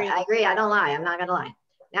 Don't lie. I agree. I don't lie. I'm not going to lie.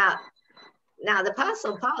 Now the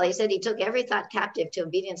Apostle Paul, he said he took every thought captive to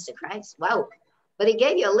obedience to Christ. Wow. But he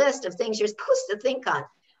gave you a list of things you're supposed to think on.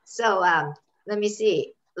 So let me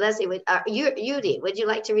see. Leslie, Yudi, would you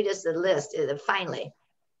like to read us the list finally?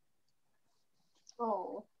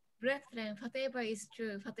 Oh. Brethren, whatever is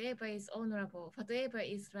true, whatever is honorable, whatever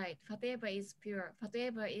is right, whatever is pure,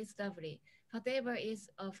 whatever is lovely, whatever is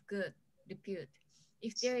of good repute.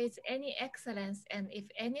 If there is any excellence and if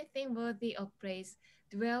anything worthy of praise,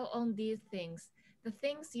 dwell on these things. The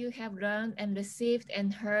things you have learned and received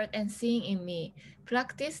and heard and seen in me.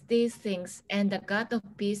 Practice these things, and the God of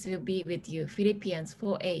peace will be with you. Philippians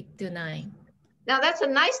 4:8-9. Now that's a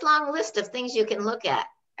nice long list of things you can look at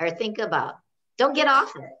or think about. Don't get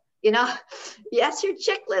off it. You know, that's your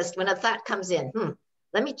checklist when a thought comes in.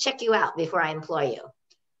 Let me check you out before I employ you.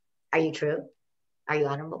 Are you true? Are you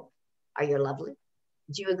honorable? Are you lovely?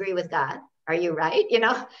 Do you agree with God? Are you right? You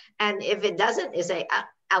know, and if it doesn't, you say,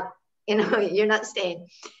 out, you know, you're not staying.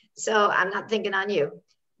 So I'm not thinking on you,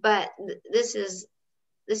 but this is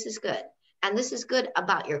good. And this is good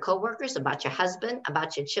about your coworkers, about your husband,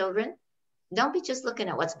 about your children. Don't be just looking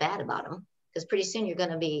at what's bad about them, because pretty soon you're going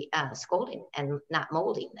to be scolding and not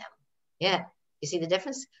molding them. Yeah. You see the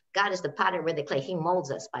difference? God is the potter with the clay. He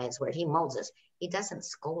molds us by his word. He molds us. He doesn't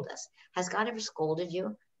scold us. Has God ever scolded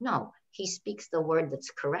you? No. He speaks the word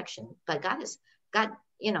that's correction. But God,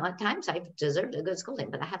 you know, at times I've deserved a good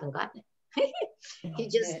scolding, but I haven't gotten it.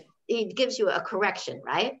 He gives you a correction,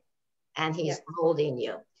 right? And he's molding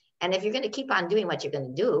you. And if you're going to keep on doing what you're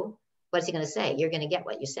going to do, what's he going to say? You're going to get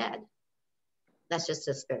what you said. That's just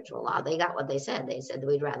a spiritual law. They got what they said. They said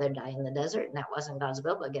we'd rather die in the desert, and that wasn't God's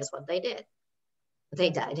will, but guess what they did? They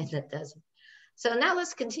died in the desert. So now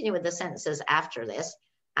let's continue with the sentences after this.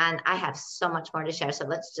 And I have so much more to share, so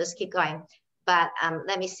let's just keep going. But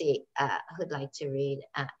let me see, who'd like to read?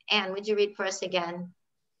 Anne, would you read for us again?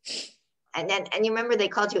 And you remember they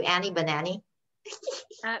called you Annie Banani?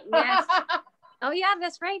 Yes. Oh yeah,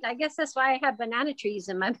 that's right. I guess that's why I have banana trees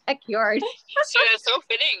in my backyard. Yeah, so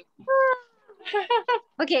fitting.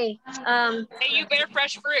 Okay. May you bear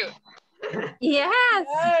fresh fruit. Yes.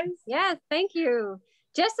 Yes. Thank you.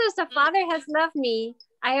 Just as the Father has loved me,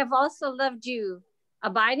 I have also loved you.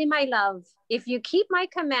 Abide in my love. If you keep my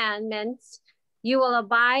commandments, you will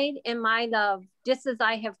abide in my love, just as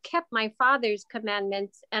I have kept my Father's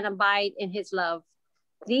commandments and abide in his love.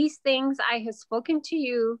 These things I have spoken to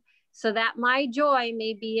you, so that my joy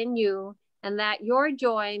may be in you, and that your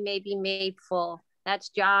joy may be made full. That's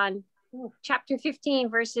John chapter 15,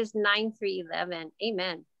 verses 9 through 11.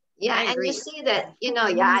 Amen. Yeah, and you see that,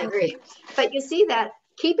 yeah, I agree. But you see that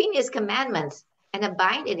keeping his commandments and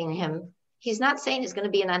abiding in him, he's not saying it's going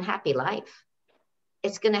to be an unhappy life.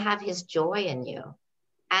 It's going to have his joy in you.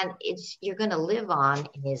 And you're going to live on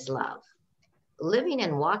in his love. Living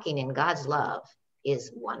and walking in God's love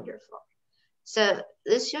is wonderful. So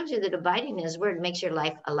this shows you that abiding in his word makes your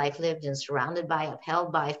life a life lived and surrounded by,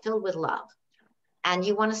 upheld by, filled with love. And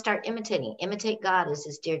you want to start imitate God as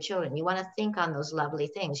his dear children. You want to think on those lovely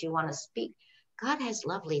things. You want to speak. God has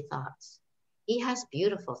lovely thoughts. He has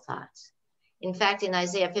beautiful thoughts. In fact, in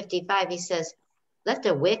Isaiah 55, he says, let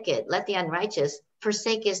the wicked, let the unrighteous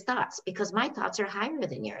forsake his thoughts, because my thoughts are higher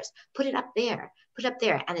than yours. Put it up there, put it up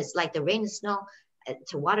there. And it's like the rain and snow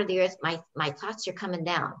to water the earth. My thoughts are coming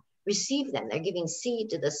down. Receive them. They're giving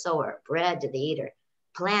seed to the sower, bread to the eater.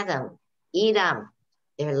 Plant them, eat them.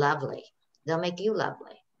 They're lovely. They'll make you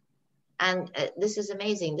lovely. And this is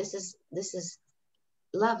amazing. This is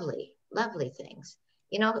lovely, lovely things.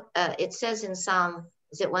 It says in Psalm,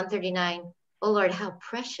 is it 139? Oh Lord, how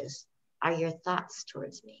precious are your thoughts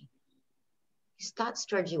towards me. His thoughts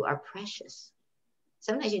towards you are precious.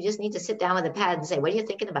 Sometimes you just need to sit down with a pad and say, what are you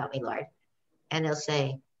thinking about me, Lord? And he'll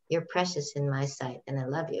say, you're precious in my sight and I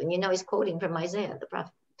love you. And he's quoting from Isaiah, the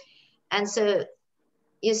prophet. And so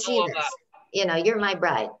you see this, you're my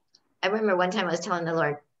bride. I remember one time I was telling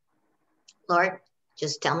the Lord,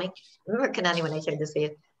 just tell me. Remember, Kanani, when I shared this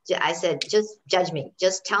with you? I said, just judge me.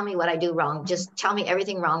 Just tell me what I do wrong. Just tell me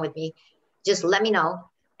everything wrong with me. Just let me know.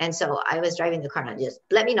 And so I was driving the car and just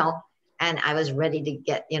let me know. And I was ready to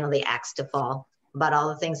get, the axe to fall about all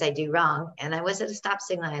the things I do wrong. And I was at a stop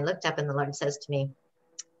signal and I looked up and the Lord says to me,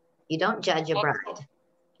 you don't judge a bride.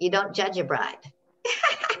 You don't judge a bride.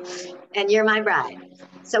 And you're my bride.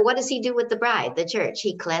 So what does he do with the bride, the church?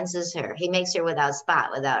 He cleanses her. He makes her without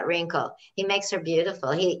spot, without wrinkle. He makes her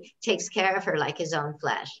beautiful. He takes care of her like his own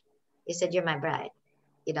flesh. He said, you're my bride.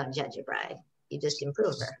 You don't judge a bride. You just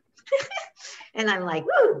improve her. And I'm like,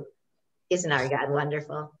 woo, isn't our God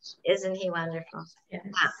wonderful? Isn't he wonderful? Yes.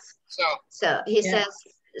 So he says,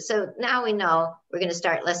 so now we know we're going to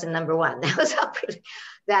start lesson number 1. That was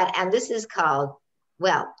that. And this is called,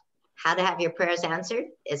 how to have your prayers answered.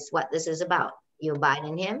 It's what this is about. You abide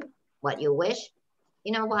in him, what you wish.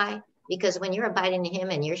 You know why? Because when you're abiding in him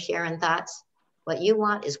and you're sharing thoughts, what you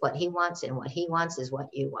want is what he wants, and what he wants is what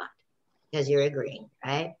you want, because you're agreeing,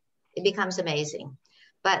 right? It becomes amazing.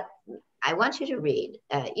 But I want you to read,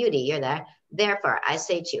 Yudi, you're there. Therefore, I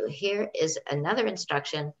say to you, here is another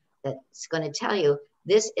instruction that's going to tell you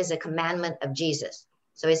this is a commandment of Jesus.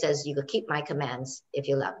 So he says, you will keep my commands if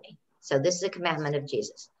you love me. So this is a commandment of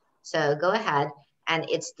Jesus. So go ahead. And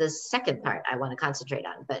it's the second part I want to concentrate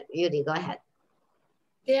on. But Yudi, go ahead.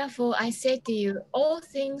 Therefore, I say to you, all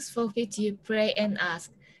things for which you pray and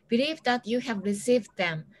ask, believe that you have received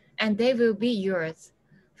them, and they will be yours.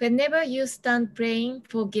 Whenever you stand praying,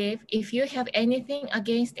 forgive if you have anything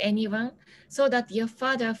against anyone, so that your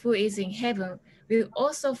Father who is in heaven will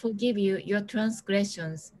also forgive you your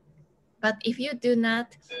transgressions. But if you do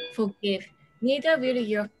not forgive, neither will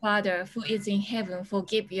your Father who is in heaven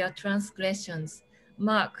forgive your transgressions.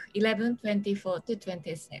 Mark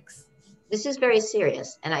 11:24-26. This is very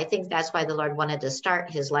serious. And I think that's why the Lord wanted to start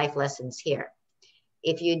his life lessons here.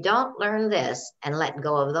 If you don't learn this and let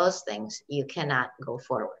go of those things, you cannot go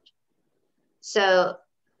forward. So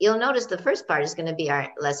you'll notice the first part is going to be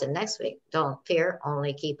our lesson next week. Don't fear,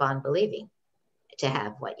 only keep on believing to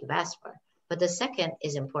have what you've asked for. But the second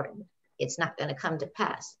is important. It's not going to come to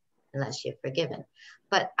pass unless you're forgiven.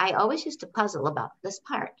 But I always used to puzzle about this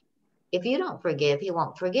part. If you don't forgive, he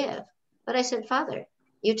won't forgive. But I said, Father,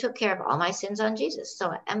 you took care of all my sins on Jesus,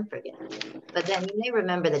 so I am forgiven. But then you may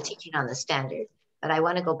remember the teaching on the standard, but I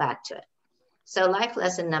want to go back to it. So life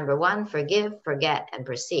lesson number 1, forgive, forget, and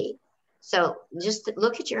proceed. So just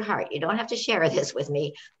look at your heart. You don't have to share this with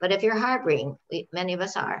me, but if you're harboring, many of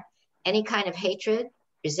us are, any kind of hatred,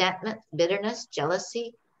 resentment, bitterness,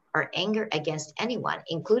 jealousy, or anger against anyone,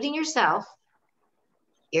 including yourself,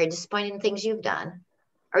 you're disappointed in things you've done,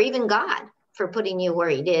 or even God for putting you where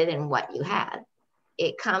he did and what you had,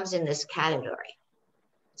 it comes in this category.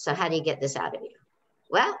 So how do you get this out of you?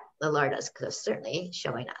 Well, the Lord is certainly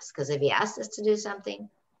showing us, because if he asks us to do something,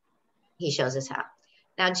 he shows us how.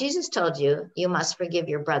 Now, Jesus told you, you must forgive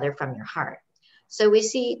your brother from your heart. So we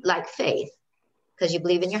see, like faith, because you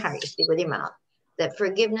believe in your heart, you speak with your mouth, that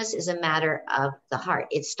forgiveness is a matter of the heart.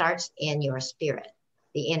 It starts in your spirit,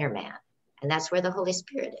 the inner man. And that's where the Holy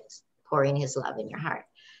Spirit is, pouring his love in your heart.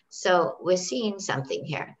 So we're seeing something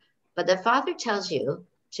here. But the Father tells you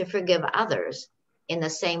to forgive others in the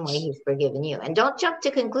same way he's forgiven you. And don't jump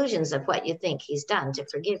to conclusions of what you think he's done to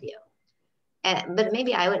forgive you. But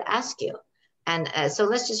maybe I would ask you. And so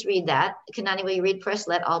let's just read that. Kanani, will you read first?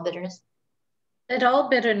 Let all bitterness. Let all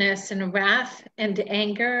bitterness and wrath and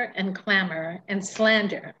anger and clamor and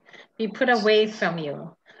slander be put away from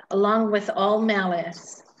you, along with all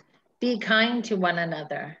malice. Be kind to one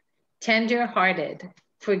another, tender-hearted,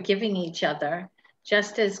 forgiving each other,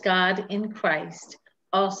 just as God in Christ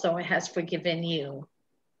also has forgiven you.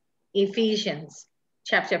 Ephesians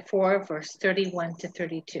chapter 4, verse 31 to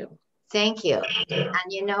 32. Thank you. And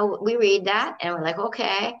you know, we read that and we're like,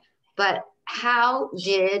 okay, but how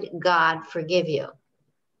did God forgive you?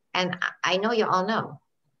 And I know you all know.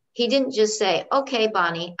 He didn't just say, okay,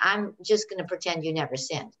 Bonnie, I'm just going to pretend you never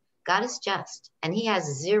sinned. God is just, and he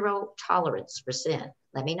has zero tolerance for sin.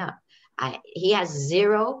 Let me know. He has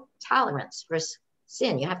zero tolerance for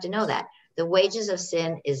sin. You have to know that. The wages of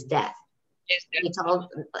sin is death. He told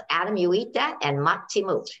Adam, you eat that and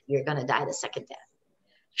matimut, you're going to die the second death.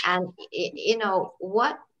 And you know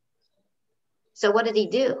what? So what did he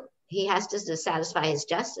do? He has to satisfy his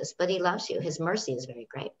justice, but he loves you. His mercy is very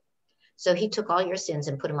great. So he took all your sins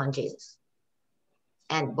and put them on Jesus.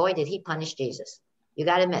 And boy, did he punish Jesus. You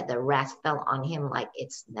got to admit, the wrath fell on him like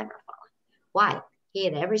it's never fallen. Why? He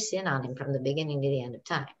had every sin on him from the beginning to the end of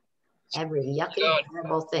time. Every yucky,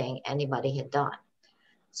 terrible thing anybody had done.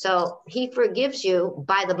 So he forgives you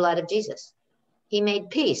by the blood of Jesus. He made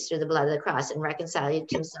peace through the blood of the cross and reconciled you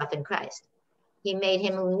to himself in Christ. He made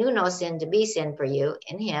him who knew no sin to be sin for you.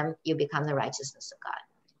 In him, you become the righteousness of God.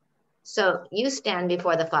 So you stand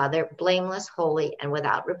before the Father, blameless, holy, and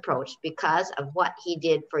without reproach because of what he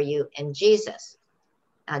did for you in Jesus.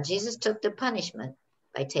 Now, Jesus took the punishment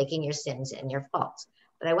by taking your sins and your faults.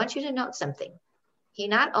 But I want you to note something. He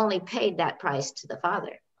not only paid that price to the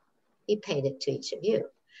Father, he paid it to each of you.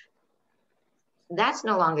 That's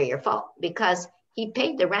no longer your fault because he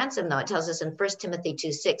paid the ransom, though. It tells us in 1 Timothy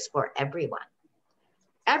 2:6 for everyone.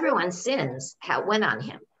 Everyone's sins went on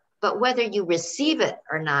him. But whether you receive it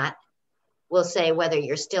or not will say whether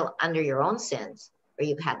you're still under your own sins or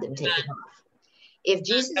you've had them taken off. If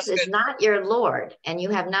Jesus is not your Lord and you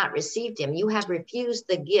have not received him, you have refused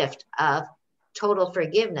the gift of total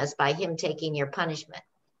forgiveness by him taking your punishment.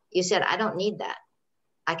 You said, I don't need that.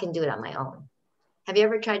 I can do it on my own. Have you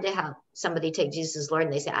ever tried to have somebody take Jesus as Lord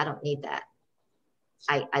and they say, I don't need that.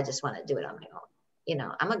 I just want to do it on my own. You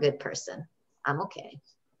know, I'm a good person. I'm okay.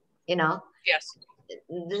 You know? Yes.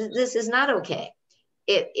 This is not okay.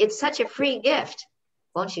 It's such a free gift.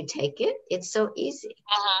 Won't you take it? It's so easy.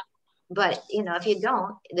 But, you know, if you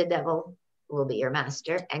don't, the devil will be your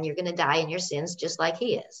master and you're going to die in your sins just like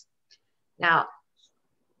he is. Now,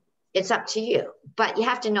 it's up to you. But you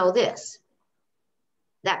have to know this.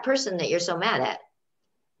 That person that you're so mad at,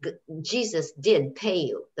 Jesus did pay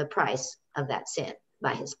you the price of that sin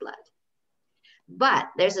by his blood. But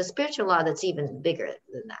there's a spiritual law that's even bigger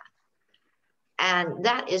than that. And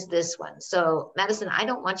that is this one. So, Madison, I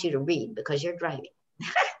don't want you to read because you're driving.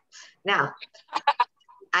 Now,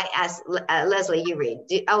 I asked Leslie, you read.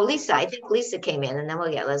 Lisa, I think Lisa came in and then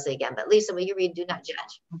we'll get Leslie again. But Lisa, will you read, do not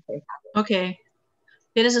judge? Okay.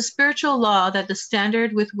 It is a spiritual law that the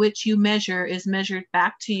standard with which you measure is measured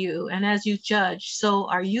back to you. And as you judge, so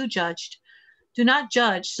are you judged. Do not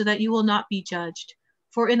judge so that you will not be judged.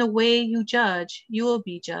 For in the way you judge, you will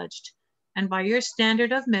be judged. And by your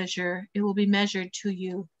standard of measure, it will be measured to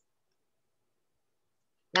you.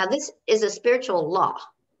 Now, this is a spiritual law.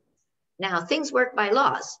 Now, things work by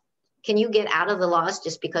laws. Can you get out of the laws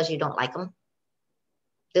just because you don't like them?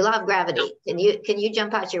 The law of gravity. Can you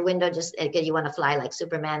jump out your window just because you want to fly like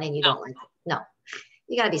Superman and you don't like it? No.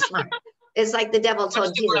 You got to be smart. It's like the devil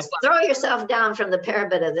told Jesus, throw yourself down from the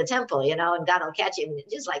parapet of the temple, you know, and God will catch you. And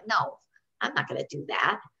just like, no, I'm not going to do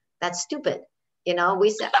that. That's stupid. You know, we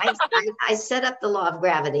said, I set up the law of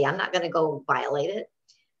gravity. I'm not going to go violate it.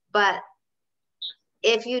 But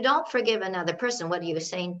if you don't forgive another person, what are you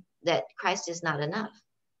saying? That Christ is not enough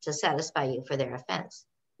to satisfy you for their offense.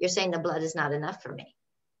 You're saying the blood is not enough for me.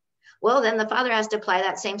 Well, then the Father has to apply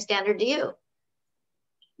that same standard to you.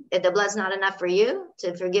 If the blood's not enough for you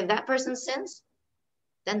to forgive that person's sins,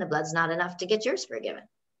 then the blood's not enough to get yours forgiven.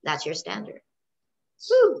 That's your standard.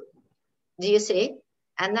 Woo. Do you see?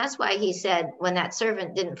 And that's why he said, when that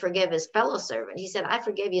servant didn't forgive his fellow servant, he said, I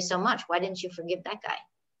forgave you so much. Why didn't you forgive that guy?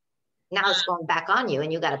 Now it's going back on you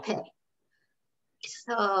and you got to pay.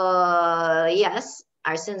 So yes,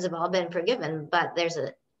 our sins have all been forgiven, but there's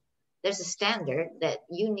a standard that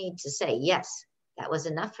you need to say, yes, that was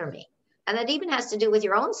enough for me. And that even has to do with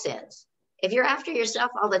your own sins. If you're after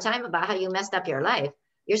yourself all the time about how you messed up your life,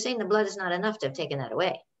 you're saying the blood is not enough to have taken that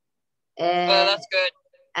away. Well, that's good.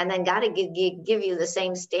 And then God to give you the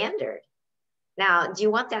same standard. Now, do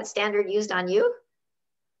you want that standard used on you?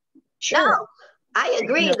 Sure. No, I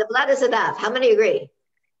agree. The blood is enough. How many agree?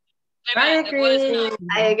 Amen. The blood is agree. enough.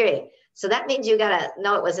 I agree. So that means you got to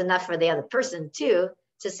know it was enough for the other person too,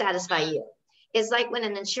 to satisfy you. It's like when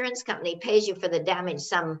an insurance company pays you for the damage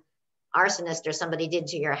some arsonist or somebody did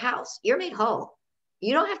to your house. You're made whole.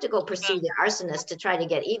 You don't have to go pursue the arsonist to try to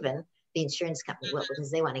get even. The insurance company will,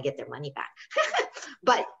 because they want to get their money back.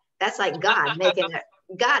 But that's like God making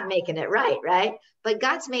it right? But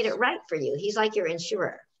God's made it right for you. He's like your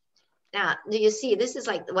insurer. Now, do you see, this is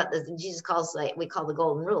like what Jesus calls, like we call the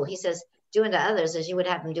golden rule. He says, do unto others as you would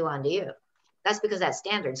have them do unto you. That's because that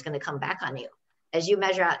standard is going to come back on you. As you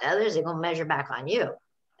measure out to others, they're going to measure back on you.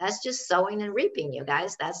 That's just sowing and reaping, you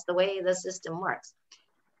guys. That's the way the system works.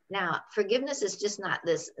 Now, forgiveness is just not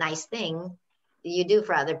this nice thing you do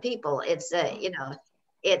for other people. It's,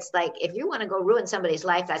 it's like if you want to go ruin somebody's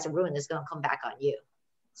life, that's a ruin that's going to come back on you.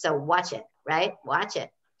 So watch it, right? Watch it.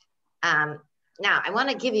 Now, I want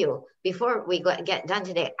to give you, before we get done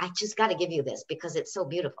today, I just got to give you this because it's so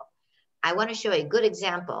beautiful. I want to show you a good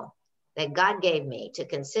example that God gave me to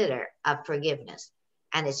consider of forgiveness.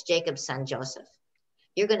 And it's Jacob's son, Joseph.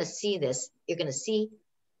 You're going to see this. You're going to see,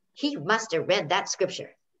 he must have read that scripture,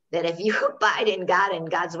 that if you abide in God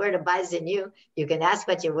and God's word abides in you, you can ask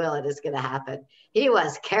what you will and it's going to happen. He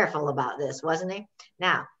was careful about this, wasn't he?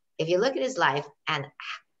 Now, if you look at his life and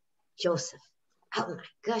Joseph, oh my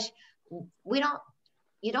gosh,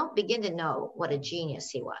 you don't begin to know what a genius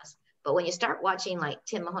he was. But when you start watching like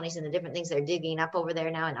Tim Mahoney's and the different things they're digging up over there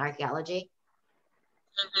now in archaeology,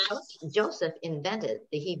 Joseph invented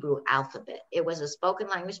the Hebrew alphabet. It was a spoken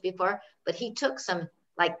language before, but he took some,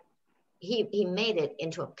 like, he made it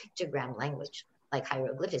into a pictogram language, like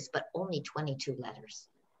hieroglyphics, but only 22 letters.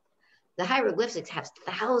 The hieroglyphics have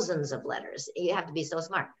thousands of letters. You have to be so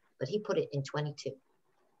smart, but he put it in 22.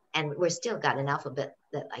 And we're still got an alphabet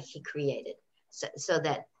that like he created, so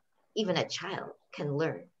that even a child can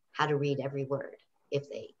learn how to read every word if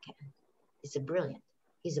they can. He's a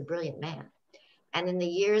brilliant man. And in the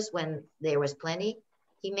years when there was plenty,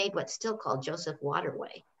 he made what's still called Joseph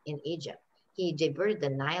Waterway in Egypt. He diverted the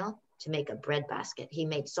Nile to make a bread basket. He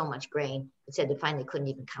made so much grain, it said they finally couldn't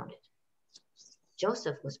even count it.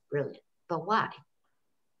 Joseph was brilliant, but why?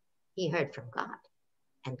 He heard from God.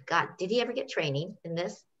 And God, did he ever get training in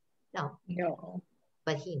this? No.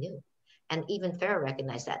 But he knew. And even Pharaoh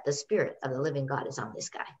recognized that. The spirit of the living God is on this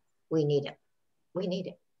guy. We need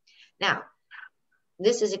him. Now,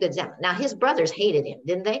 this is a good example. Now, his brothers hated him,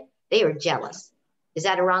 didn't they? They were jealous. Is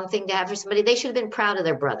that a wrong thing to have for somebody? They should have been proud of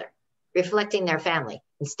their brother, reflecting their family.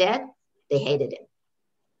 Instead, they hated him.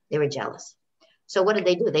 They were jealous. So what did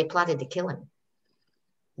they do? They plotted to kill him.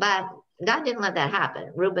 But God didn't let that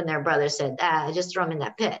happen. Reuben, their brother, said, just throw him in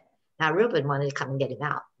that pit. Now, Reuben wanted to come and get him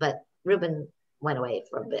out, but Reuben went away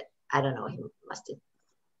for a bit. I don't know. He must have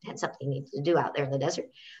had something he needed to do out there in the desert.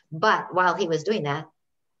 But while he was doing that,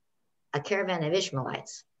 a caravan of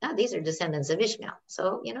Ishmaelites. Now, these are descendants of Ishmael.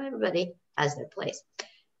 So, everybody has their place.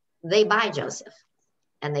 They buy Joseph.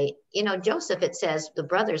 And they, Joseph, it says, the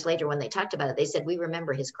brothers later, when they talked about it, they said, we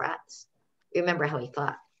remember his cries. Remember how he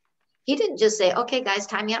fought. He didn't just say, okay, guys,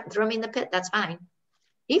 tie me up and throw me in the pit. That's fine.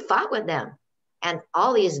 He fought with them. And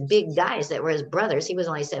all these big guys that were his brothers, he was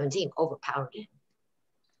only 17, overpowered him.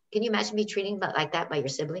 Can you imagine being treated like that by your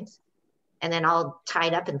siblings? And then all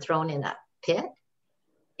tied up and thrown in a pit?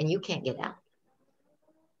 And you can't get out.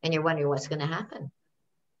 And you're wondering what's going to happen.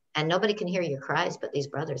 And nobody can hear your cries but these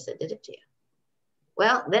brothers that did it to you.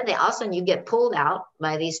 Well, then all of a sudden you get pulled out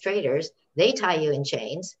by these traders. They tie you in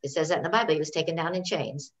chains. It says that in the Bible, he was taken down in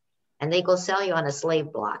chains. And they go sell you on a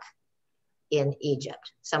slave block in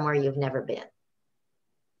Egypt, somewhere you've never been.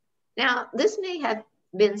 Now, this may have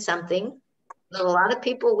been something that a lot of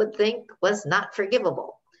people would think was not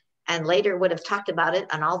forgivable, and later would have talked about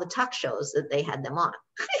it on all the talk shows that they had them on.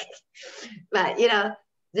 But,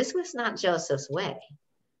 this was not Joseph's way,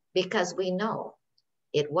 because we know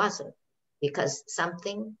it wasn't, because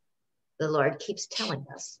something the Lord keeps telling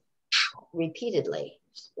us repeatedly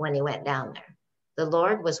when he went down there. The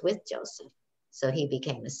Lord was with Joseph, so he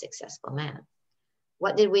became a successful man.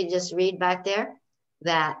 What did we just read back there?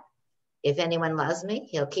 That If anyone loves me,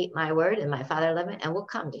 he'll keep my word, and my Father loves me, and we'll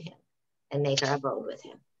come to him and make our abode with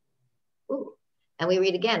him. Ooh. And we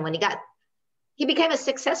read again, when he became a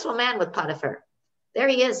successful man with Potiphar. There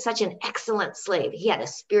he is, such an excellent slave. He had a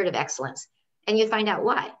spirit of excellence. And you find out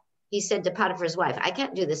why. He said to Potiphar's wife, I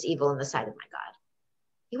can't do this evil in the sight of my God.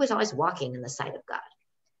 He was always walking in the sight of God.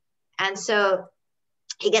 And so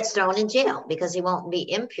he gets thrown in jail because he won't be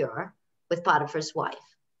impure with Potiphar's wife.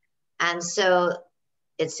 And so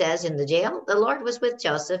it says in the jail, the Lord was with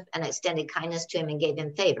Joseph and extended kindness to him and gave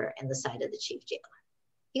him favor in the sight of the chief jailer.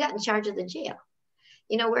 He got in charge of the jail.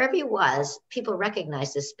 You know, wherever he was, people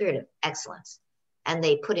recognized the spirit of excellence and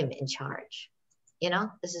they put him in charge. You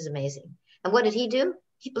know, this is amazing. And what did he do?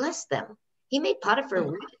 He blessed them. He made Potiphar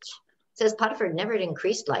rich. It says Potiphar never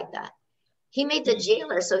increased like that. He made the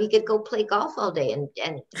jailer so he could go play golf all day. And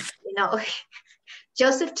you know,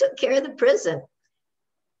 Joseph took care of the prison.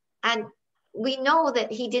 And we know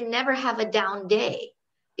that he did never have a down day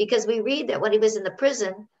because we read that when he was in the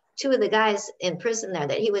prison, two of the guys in prison there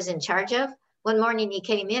that he was in charge of, one morning he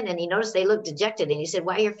came in and he noticed they looked dejected and he said,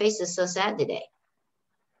 why are your faces so sad today?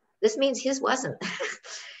 This means his wasn't.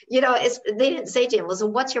 You know, they didn't say to him, well, so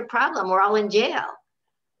what's your problem? We're all in jail.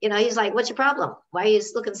 You know, he's like, what's your problem? Why are you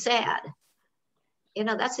looking sad? You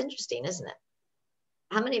know, that's interesting, isn't it?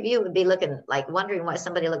 How many of you would be looking like wondering why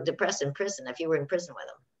somebody looked depressed in prison if you were in prison with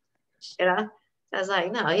them? You know, I was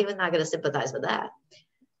like, no, he was not going to sympathize with that.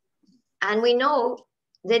 And we know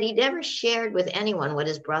that he never shared with anyone what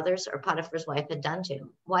his brothers or Potiphar's wife had done to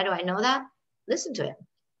him. Why do I know that? Listen to him.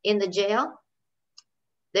 In the jail,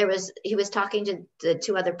 he was talking to the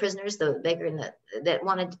two other prisoners, the beggar and that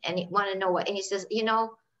wanted to know what, and he says, you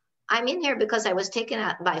know, I'm in here because I was taken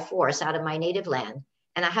out by force out of my native land,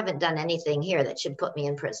 and I haven't done anything here that should put me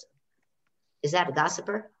in prison. Is that a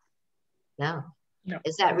gossiper? No.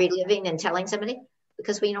 Is that reliving and telling somebody?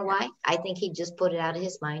 Because we know why? I think he just put it out of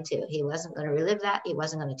his mind too. He wasn't going to relive that. He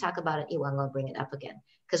wasn't going to talk about it. He wasn't going to bring it up again.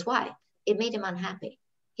 Because why? It made him unhappy.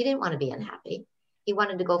 He didn't want to be unhappy. He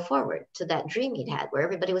wanted to go forward to that dream he'd had where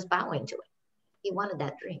everybody was bowing to it. He wanted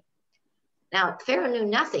that dream. Now, Pharaoh knew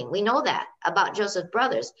nothing. We know that about Joseph's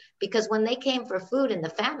brothers because when they came for food in the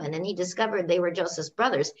famine and he discovered they were Joseph's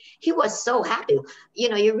brothers, he was so happy. You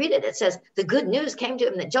know, you read it, it says the good news came to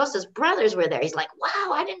him that Joseph's brothers were there. He's like,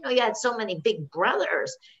 wow, I didn't know you had so many big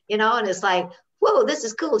brothers, you know, and it's like, whoa, this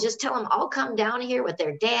is cool. Just tell them I'll come down here with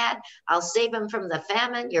their dad. I'll save them from the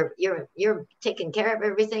famine. You're taking care of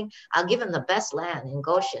everything. I'll give them the best land in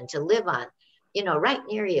Goshen to live on, you know, right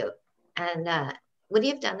near you. And would he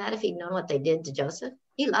have done that if he'd known what they did to Joseph?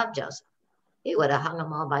 He loved Joseph. He would have hung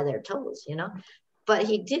them all by their toes, you know, but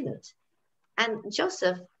he didn't. And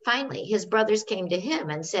Joseph, finally, his brothers came to him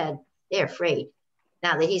and said, they're afraid.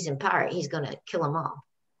 Now that he's in power, he's going to kill them all.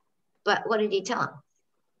 But what did he tell him?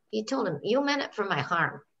 He told him, you meant it for my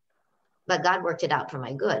harm, but God worked it out for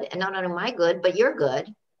my good. And not only my good, but your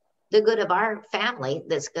good, the good of our family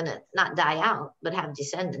that's going to not die out, but have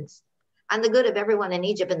descendants, and the good of everyone in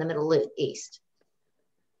Egypt and the Middle East.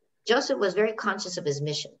 Joseph was very conscious of his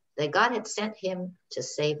mission, that God had sent him to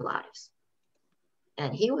save lives.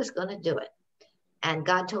 And he was going to do it. And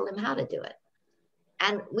God told him how to do it.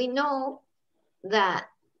 And we know that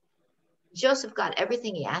Joseph got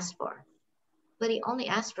everything he asked for, but he only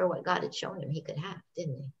asked for what God had shown him he could have,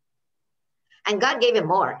 didn't he? And God gave him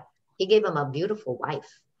more. He gave him a beautiful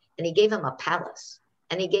wife, and he gave him a palace,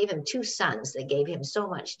 and he gave him 2 sons that gave him so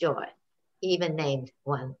much joy. He even named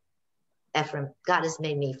one Ephraim. God has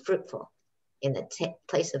made me fruitful in the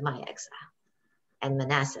place of my exile. And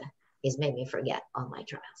Manasseh, he's made me forget all my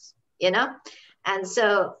trials, you know? And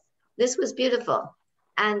so this was beautiful.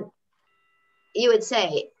 And you would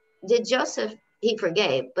say, did Joseph, he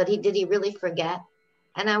forgave, but did he really forget?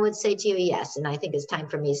 And I would say to you, yes. And I think it's time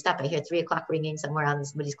for me to stop. I hear 3 o'clock ringing somewhere on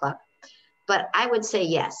somebody's clock. But I would say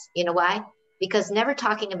yes. You know why? Because never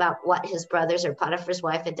talking about what his brothers or Potiphar's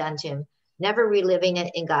wife had done to him, never reliving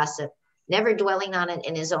it in gossip, never dwelling on it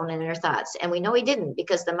in his own inner thoughts. And we know he didn't,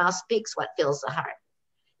 because the mouth speaks what fills the heart.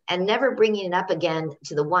 And never bringing it up again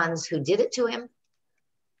to the ones who did it to him.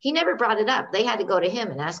 He never brought it up. They had to go to him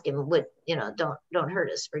and ask him, don't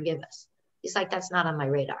hurt us, forgive us. He's like, that's not on my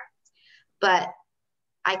radar. But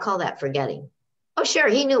I call that forgetting. Oh, sure,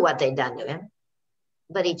 he knew what they'd done to him,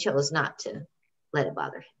 but he chose not to let it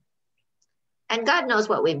bother him. And God knows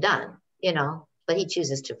what we've done, but he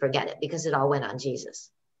chooses to forget it because it all went on Jesus.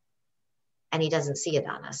 And he doesn't see it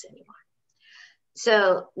on us anymore.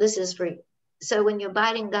 So so when you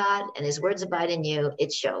abide in God and his words abide in you,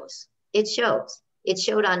 it shows. It shows. It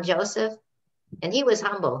showed on Joseph, and he was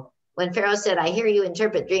humble. When Pharaoh said, I hear you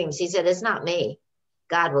interpret dreams, he said, it's not me.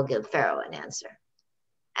 God will give Pharaoh an answer.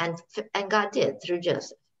 And God did through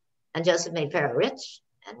Joseph. And Joseph made Pharaoh rich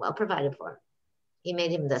and well provided for. He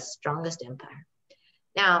made him the strongest empire.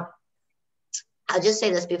 Now, I'll just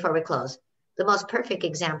say this before we close. The most perfect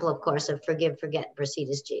example, of course, of forgive, forget, proceed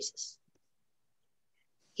is Jesus.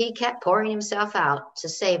 He kept pouring himself out to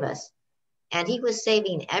save us. And he was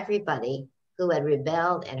saving everybody who had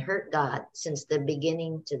rebelled and hurt God since the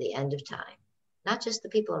beginning to the end of time. Not just the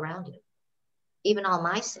people around him. Even all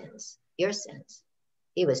my sins, your sins.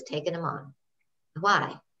 He was taking them on.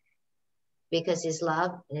 Why? Because his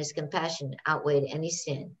love and his compassion outweighed any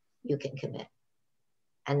sin you can commit.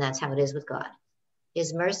 And that's how it is with God.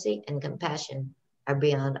 His mercy and compassion are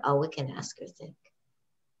beyond all we can ask or think.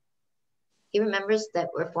 He remembers that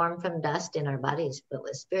we're formed from dust in our bodies, but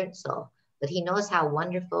with spirit and soul. But he knows how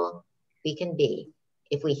wonderful we can be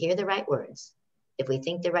if we hear the right words, if we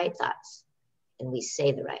think the right thoughts, and we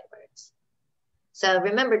say the right words. So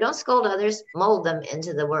remember, don't scold others, mold them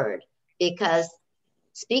into the word, because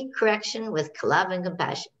speak correction with love and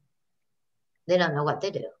compassion. They don't know what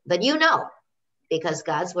they do, but you know, because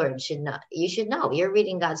God's word should know. You should know. You're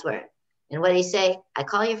reading God's word. And what did he say? I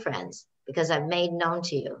call you friends because I've made known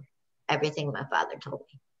to you everything my Father told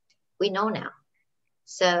me. We know now.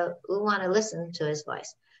 So we want to listen to his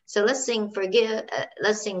voice. So let's sing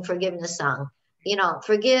forgiveness song. You know,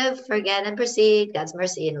 forgive, forget, and proceed. God's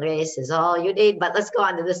mercy and grace is all you need. But let's go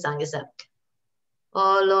on to this song. It's up.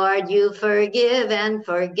 Oh Lord, you forgive and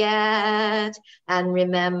forget and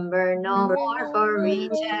remember no more for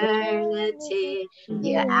eternity.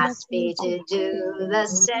 You ask me to do the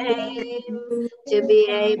same, to be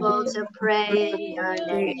able to pray your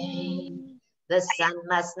name. The sun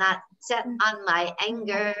must not set on my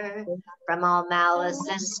anger. From all malice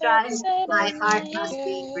and strife, my heart must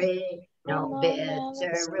be free. No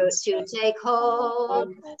bitter root to take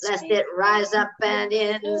hold, lest it rise up and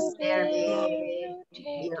ensnare me.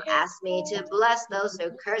 You ask me to bless those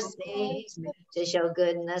who curse me, to show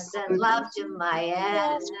goodness and love to my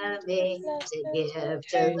enemy, to give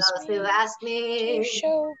to those who ask me,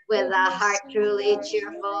 with a heart truly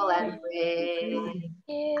cheerful and free.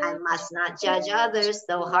 I must not judge others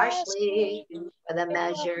so harshly, for the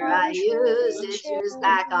measure I use issues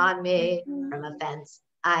back on me. From offense,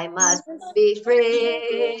 I must be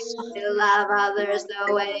free to love others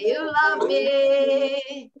the way you love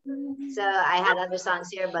me. So I had other songs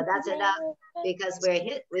here, but that's enough because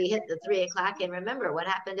we hit the 3 o'clock. And remember what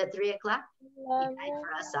happened at 3 o'clock? He died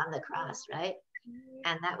for us on the cross, right?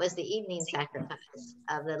 And that was the evening sacrifice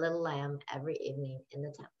of the little lamb every evening in the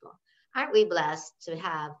temple. Aren't we blessed to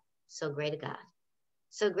have so great a God?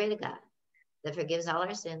 So great a God that forgives all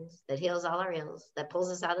our sins, that heals all our ills, that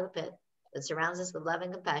pulls us out of the pit, that surrounds us with love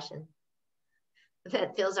and compassion,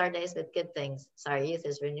 that fills our days with good things. So our youth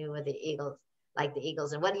is renewed with the eagles, like the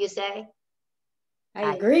eagles. And what do you say?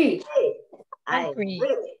 I agree. I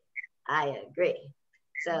agree.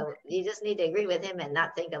 So you just need to agree with him and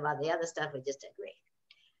not think about the other stuff. We just agree.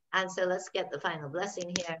 And so let's get the final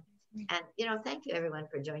blessing here. And, you know, thank you everyone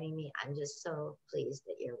for joining me. I'm just so pleased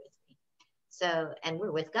that you're with me. So, and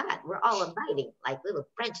we're with God. We're all abiding like little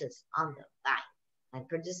branches on the vine and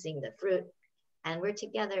producing the fruit. And we're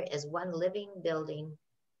together as one living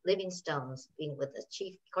stones, being with the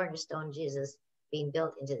chief cornerstone, Jesus, being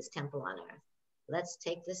built into this temple on earth. Let's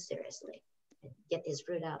take this seriously and get his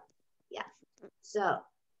fruit out. Yeah. So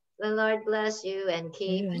the Lord bless you and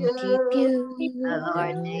keep you. The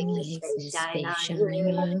Lord make his face shine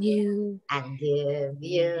on you and give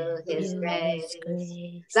you his grace.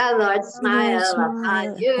 The Lord smile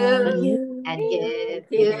upon you and give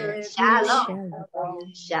you shalom.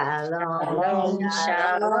 Shalom,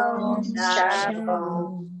 shalom,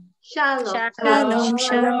 shalom. Shalom, Shalom, shalom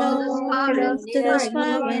shalom to those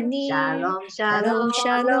far and near. Shalom, Shalom,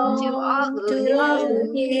 shalom to all shalom who to all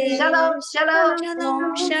who hear. Shalom, hears. shalom, Shalom,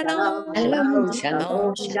 shalom, shalom, shalom,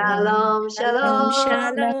 shalom, shalom, shalom, shalom, shalom, shalom,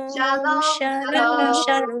 shalom,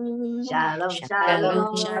 shalom, shalom,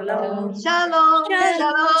 shalom, shalom, shalom, shalom,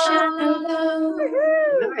 shalom. shalom.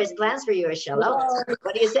 Remember, his plans for you are shalom.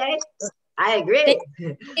 What do you say? I agree.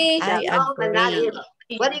 Shalom and not agree. evil.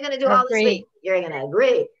 What are you going to do all this week? You're going to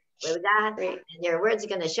agree with God, and your words are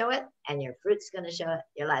going to show it, and your fruit's going to show it,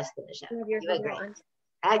 your life's going to show it. You agree.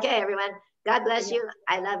 Okay, everyone. God bless you.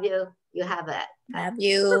 I love you. You have a Love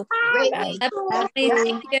you. great Bye. week. Thank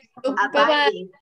you. Bye-bye. Abiding.